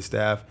Gold. I love his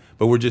staff.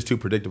 But we're just too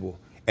predictable.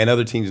 And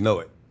other teams know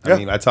it. I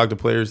mean, I talk to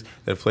players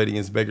that have played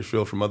against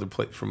Bakersfield from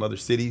other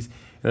cities.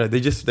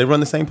 They run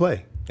the same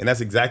play. And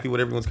that's exactly what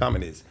everyone's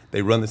comment is.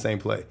 They run the same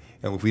play.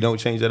 And if we don't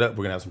change that up,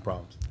 we're going to have some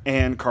problems.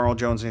 And Carl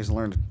Jones needs to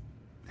learn to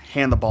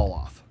hand the ball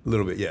off. A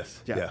little bit,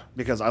 yes. Yeah.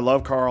 Because I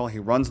love Carl. He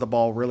runs the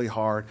ball really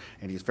hard,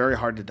 and he's very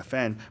hard to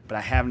defend, but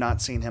I have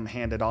not seen him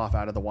hand it off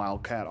out of the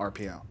Wildcat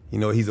RPO. You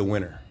know, he's a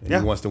winner, and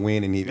he wants to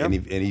win, and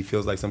he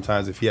feels like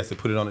sometimes if he has to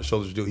put it on his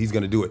shoulders to do it, he's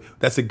going to do it.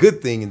 That's a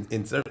good thing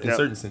in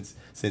certain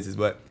senses,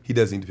 but he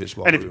does need to pitch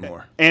the ball a little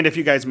more. And if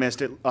you guys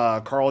missed it,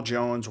 Carl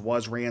Jones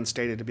was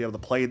reinstated to be able to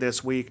play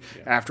this week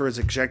after his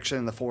ejection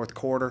in the fourth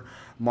quarter.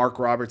 Mark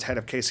Roberts, head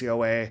of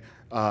KCOA,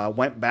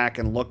 went back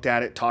and looked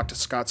at it, talked to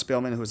Scott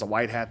Spillman, who was a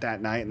white hat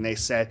that night, and they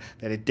said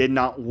that it did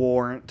not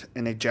warrant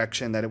an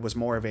ejection, that it was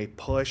more of a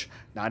push,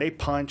 not a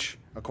punch,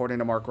 according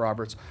to Mark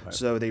Roberts. Right.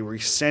 So they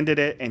rescinded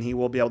it, and he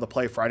will be able to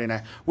play Friday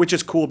night, which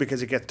is cool because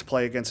he gets to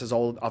play against his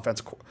old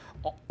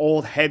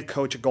head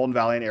coach at Golden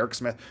Valley, and Eric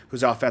Smith,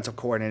 who's the offensive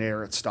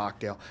coordinator at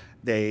Stockdale.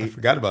 I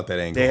forgot about that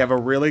angle. They have a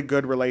really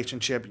good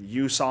relationship.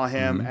 You saw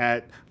him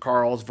at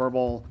Carl's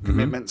verbal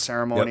commitment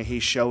ceremony. Yep. He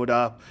showed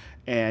up.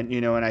 And,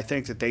 and I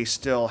think that they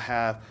still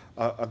have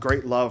a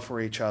great love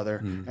for each other.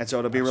 And so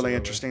it'll be really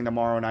interesting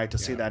tomorrow night to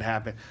see that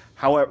happen.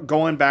 However,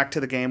 going back to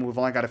the game, we've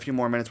only got a few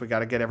more minutes. We got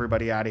to get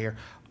everybody out of here.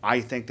 I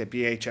think that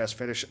BHS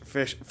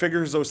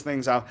figures those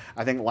things out.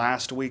 I think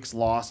last week's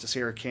loss to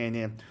Sierra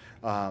Canyon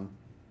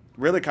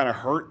really kind of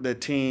hurt the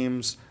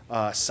team's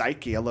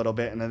psyche a little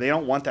bit, and they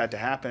don't want that to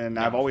happen. And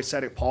I've always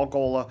said it, Paul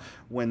Gola,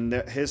 when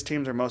his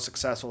teams are most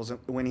successful is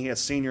when he has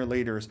senior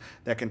leaders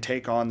that can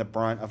take on the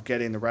brunt of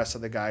getting the rest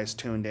of the guys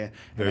tuned in.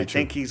 And I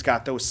think he's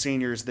got those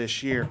seniors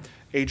this year.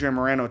 Adrian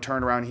Moreno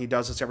turned around. He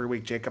does this every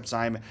week. Jacob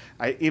Zyman.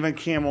 Even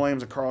Cam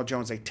Williams and Carl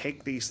Jones, they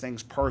take these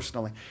things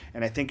personally.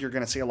 And I think you're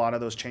going to see a lot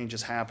of those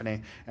changes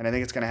happening. And I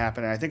think it's going to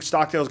happen. And I think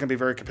Stockdale is going to be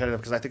very competitive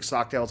because I think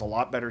Stockdale is a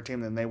lot better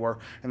team than they were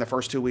in the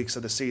first 2 weeks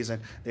of the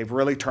season. They've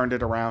really turned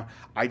it around.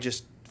 I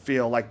just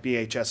feel like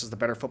BHS is the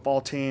better football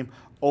team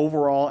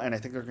overall, and I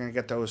think they're going to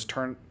get those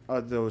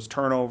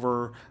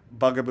turnover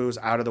bugaboos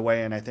out of the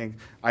way, and I think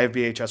I have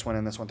BHS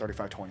winning this one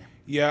 35-20.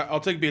 Yeah, I'll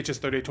take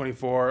BHS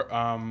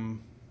 38-24.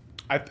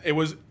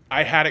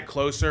 I had it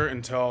closer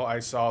until I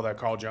saw that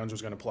Carl Jones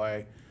was going to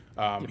play.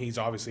 He's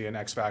obviously an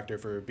X factor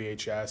for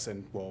BHS,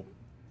 and will,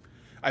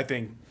 I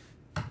think,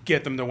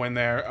 get them to win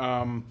there.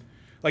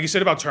 Like you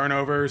said about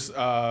turnovers,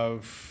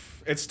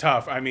 it's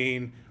tough. I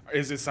mean,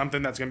 is it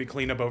something that's going to be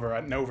cleaned up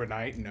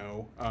overnight?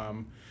 No.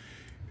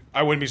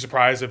 I wouldn't be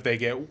surprised if they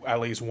get at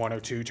least 1 or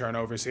 2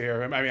 turnovers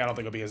here. I mean, I don't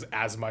think it'll be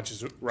as much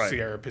as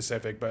Sierra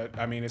Pacific, but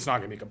I mean, it's not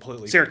going to be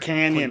completely Sierra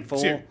Canyon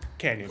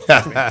Canyon.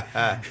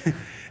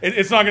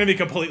 It's not going to be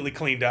completely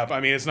cleaned up. I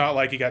mean, it's not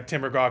like you got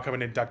Tim McGraw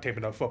coming in duct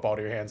taping a football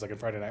to your hands like in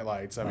Friday Night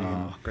Lights. I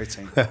mean, great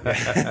scene.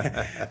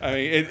 I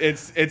mean,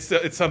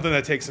 it's something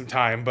that takes some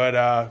time.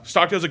 But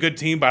Stockdale's a good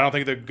team, but I don't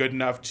think they're good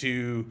enough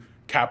to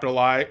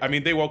capitalize. I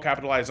mean, they will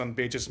capitalize on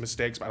BHS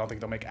mistakes, but I don't think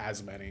they'll make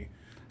as many.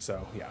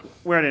 So, yeah.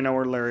 We already know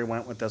where Larry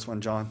went with this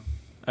one, John.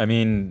 I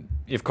mean,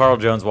 if Carl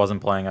Jones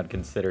wasn't playing, I'd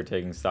consider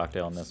taking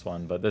Stockdale in this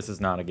one. But this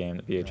is not a game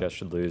that BHS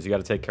should lose. You got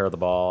to take care of the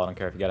ball. I don't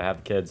care if you got to have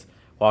the kids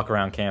walk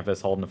around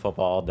campus holding the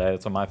football all day.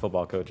 That's what my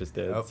football coaches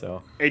did. Yep.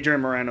 So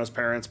Adrian Moreno's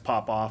parents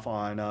pop off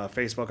on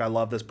Facebook. I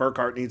love this.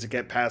 Burkhart needs to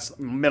get past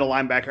middle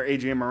linebacker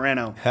Adrian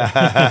Moreno.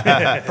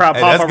 Proud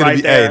Papa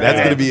right there.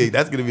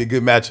 That's gonna be a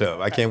good matchup.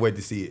 I can't wait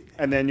to see it.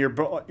 And then your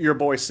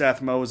boy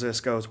Seth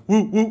Moses goes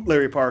whoop whoop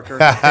Larry Parker.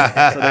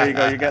 So there you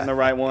go. You're getting the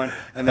right one.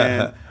 And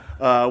then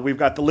we've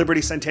got the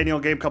Liberty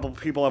Centennial game. A couple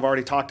of people have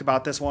already talked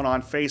about this one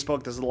on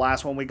Facebook. This is the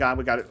last one we got.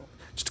 We got it.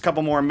 Just a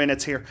couple more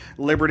minutes here.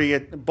 Liberty,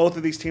 both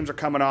of these teams are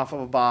coming off of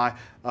a bye.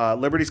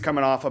 Liberty's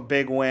coming off a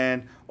big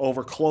win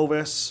over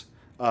Clovis,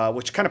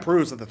 which kind of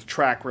proves that the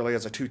track really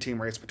is a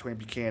 2-team race between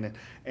Buchanan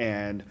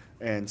and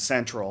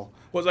Central.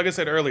 Well, like I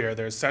said earlier,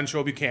 there's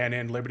Central,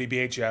 Buchanan, Liberty,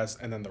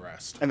 BHS, and then the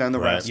rest. And then the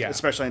rest,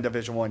 especially in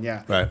Division I,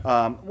 yeah. Right.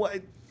 Well,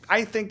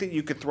 I think that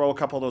you could throw a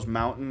couple of those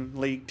Mountain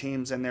League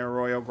teams in there,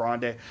 Arroyo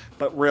Grande,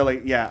 but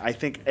really, yeah, I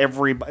think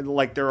everybody,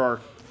 like there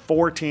are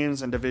 4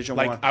 teams in Division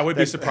I. I would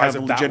be surprised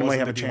if that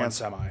wasn't the D1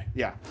 semi.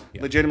 Yeah,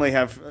 legitimately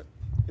have.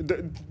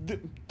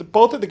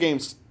 Both of the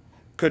games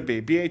could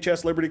be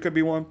BHS. Liberty could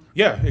be one.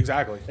 Yeah,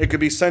 exactly. It could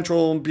be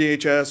Central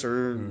BHS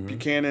or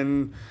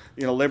Buchanan,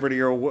 Liberty,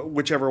 or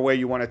whichever way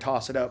you want to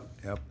toss it up.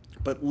 Yep.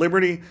 But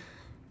Liberty,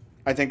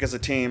 I think, is a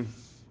team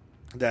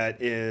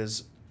that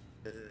is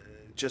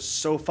just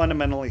so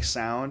fundamentally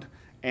sound,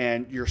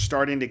 and you're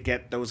starting to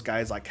get those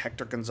guys like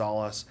Hector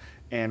Gonzalez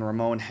and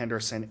Ramon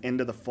Henderson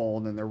into the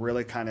fold, and they're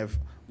really kind of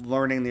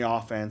learning the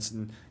offense.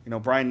 And,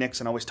 Brian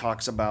Nixon always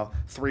talks about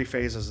 3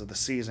 phases of the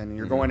season, and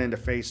you're going into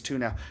phase 2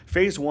 now.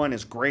 Phase 1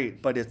 is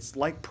great, but it's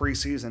like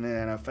preseason in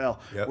the NFL,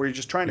 where you're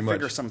just trying to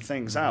figure some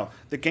things out.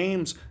 The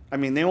games, I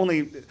mean, they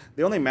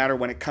only matter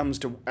when it comes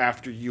to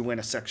after you win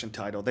a section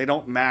title. They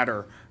don't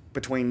matter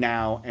between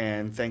now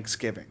and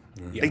Thanksgiving.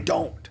 They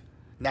don't.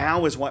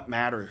 Now is what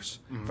matters.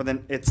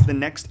 It's the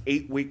next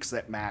 8 weeks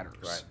that matters.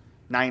 Right.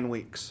 9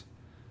 weeks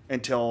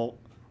until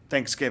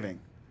Thanksgiving.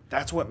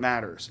 That's what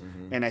matters.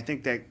 And I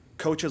think that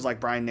coaches like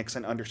Brian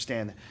Nixon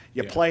understand that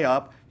you play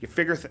up, you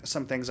figure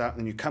some things out, and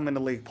then you come into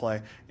league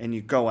play and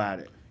you go at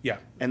it. Yeah.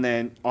 And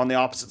then on the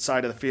opposite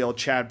side of the field,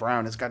 Chad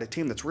Brown has got a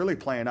team that's really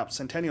playing up.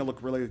 Centennial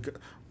looked really good,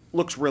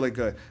 looks really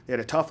good. They had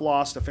a tough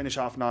loss to finish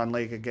off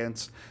non-league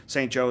against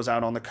St. Joe's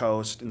out on the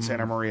coast in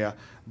Santa Maria.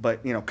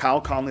 But,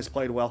 Kyle Conley's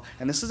played well.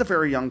 And this is a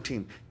very young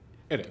team.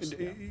 It is.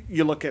 Yeah.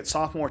 You look at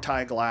sophomore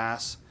Ty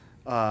Glass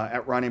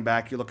at running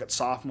back. You look at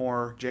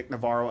sophomore Jake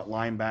Navarro at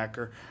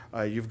linebacker.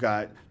 You've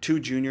got 2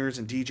 juniors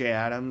and DJ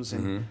Adams.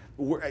 And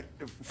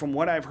from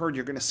what I've heard,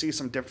 you're going to see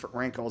some different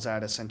wrinkles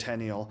out of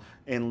Centennial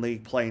in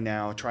league play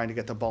now, trying to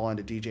get the ball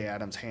into DJ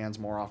Adams' hands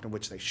more often,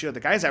 which they should.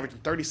 The guy's averaging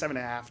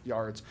 37.5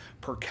 yards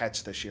per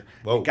catch this year.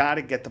 Whoa. You got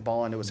to get the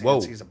ball into his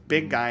hands. He's a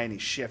big guy and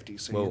he's shifty,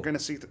 so you're going to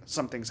see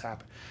some things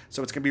happen.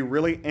 So it's going to be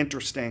really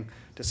interesting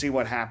to see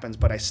what happens,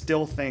 but I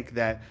still think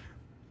that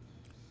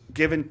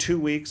given 2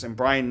 weeks and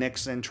Brian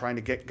Nixon trying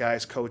to get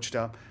guys coached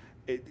up,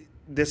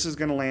 this is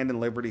going to land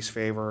in Liberty's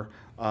favor.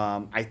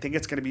 I think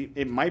it's going to be –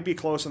 it might be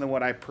closer than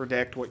what I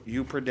predict, what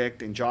you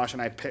predict, and Josh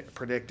and I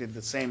predicted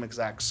the same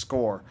exact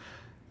score.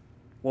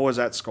 What was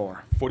that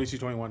score?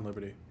 42-21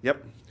 Liberty.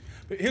 Yep.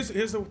 But here's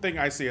the thing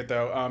I see it,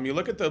 though. You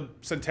look at the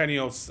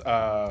Centennial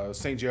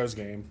St. Joe's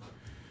game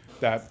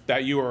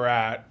that you were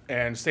at,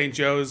 and St.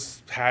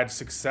 Joe's had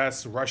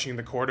success rushing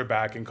the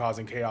quarterback and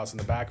causing chaos in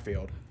the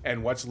backfield.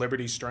 And what's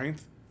Liberty's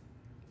strength?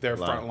 Their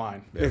front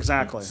line. Yeah.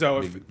 Exactly.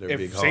 So They're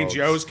if St.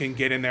 Joe's can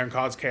get in there and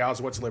cause chaos,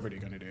 what's Liberty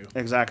going to do?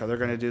 Exactly. They're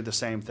going to do the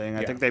same thing.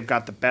 I think they've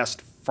got the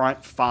best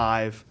front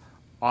 5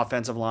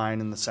 offensive line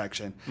in the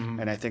section,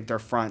 and I think their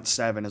front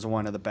 7 is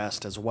one of the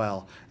best as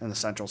well in the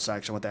central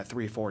section with that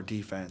 3-4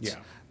 defense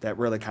that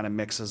really kind of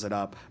mixes it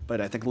up.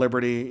 But I think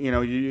Liberty,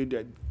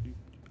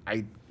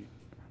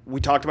 we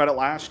talked about it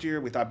last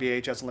year. We thought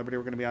BHS and Liberty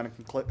were going to be on a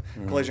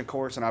collision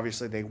course, and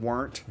obviously they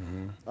weren't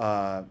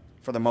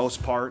for the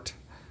most part.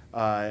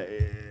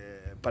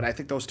 But I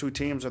think those 2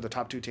 teams are the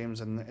top 2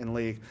 teams in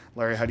league.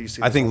 Larry, how do you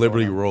see? I think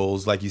Liberty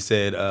rolls, like you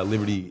said.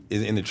 Liberty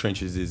is in the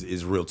trenches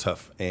is real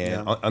tough,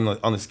 and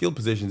on the skill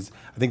positions,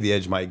 I think the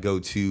edge might go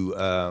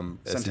to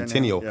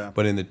Centennial,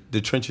 but in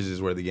the trenches is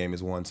where the game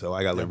is won. So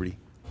I got Liberty.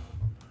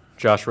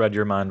 Josh read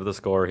your mind with the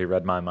score. He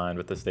read my mind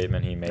with the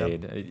statement he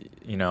made.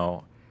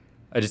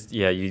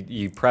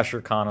 You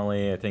pressure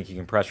Connolly. I think you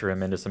can pressure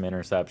him into some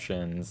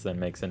interceptions and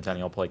make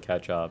Centennial play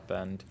catch up,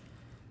 and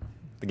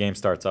the game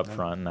starts up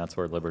front, and that's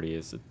where Liberty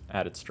is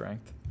at its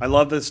strength. I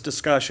love this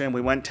discussion.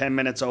 We went 10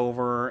 minutes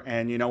over,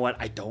 and you know what?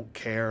 I don't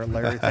care,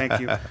 Larry. Thank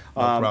you.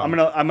 I'm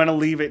gonna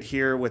leave it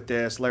here with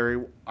this,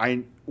 Larry.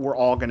 We're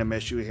all gonna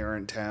miss you here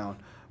in town.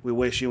 We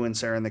wish you and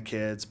Sarah and the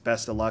kids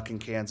best of luck in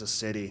Kansas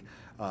City.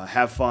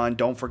 Have fun.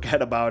 Don't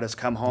forget about us.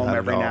 Come home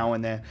every now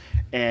and then.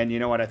 And you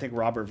know what? I think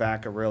Robert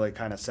Vaca really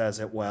kind of says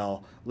it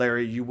well.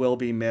 Larry, you will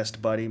be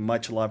missed, buddy.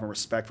 Much love and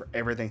respect for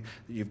everything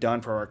that you've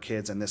done for our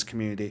kids in this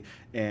community.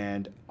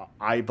 And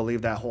I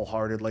believe that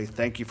wholeheartedly.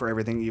 Thank you for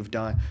everything you've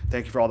done.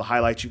 Thank you for all the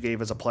highlights you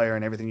gave as a player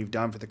and everything you've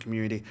done for the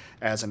community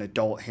as an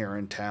adult here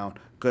in town.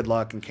 Good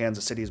luck, and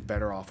Kansas City is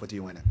better off with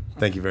you in it.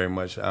 Thank you very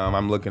much.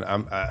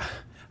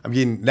 I'm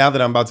getting, now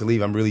that I'm about to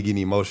leave, I'm really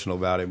getting emotional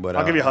about it. But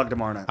I'll give you a hug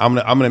tomorrow night. I'm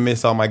gonna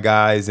miss all my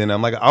guys, and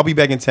I'll be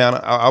back in town.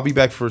 I'll be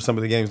back for some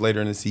of the games later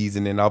in the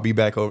season, and I'll be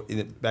back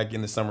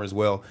in the summer as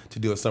well to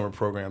do a summer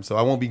program. So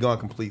I won't be gone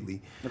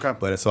completely. Okay.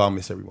 But so I'll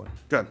miss everyone.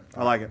 Good.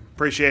 I like it.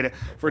 Appreciate it.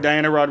 For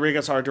Diana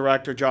Rodriguez, our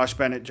director, Josh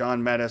Bennett,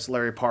 Jon Mettus,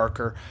 Larry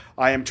Parker,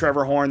 I am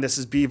Trevor Horn. This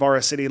is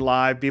BVarsity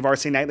Live,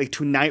 BVarsity Nightly.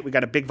 Tonight we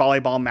got a big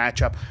volleyball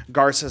matchup.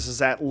 Garces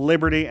is at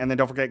Liberty, and then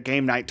don't forget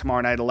game night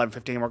tomorrow night at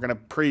 11:15. We're going to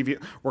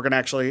preview. We're going to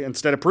actually,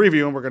 instead of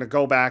previewing, we're going to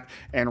go back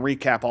and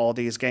recap all of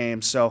these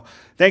games. So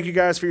thank you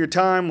guys for your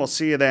time. We'll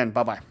see you then.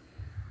 Bye-bye.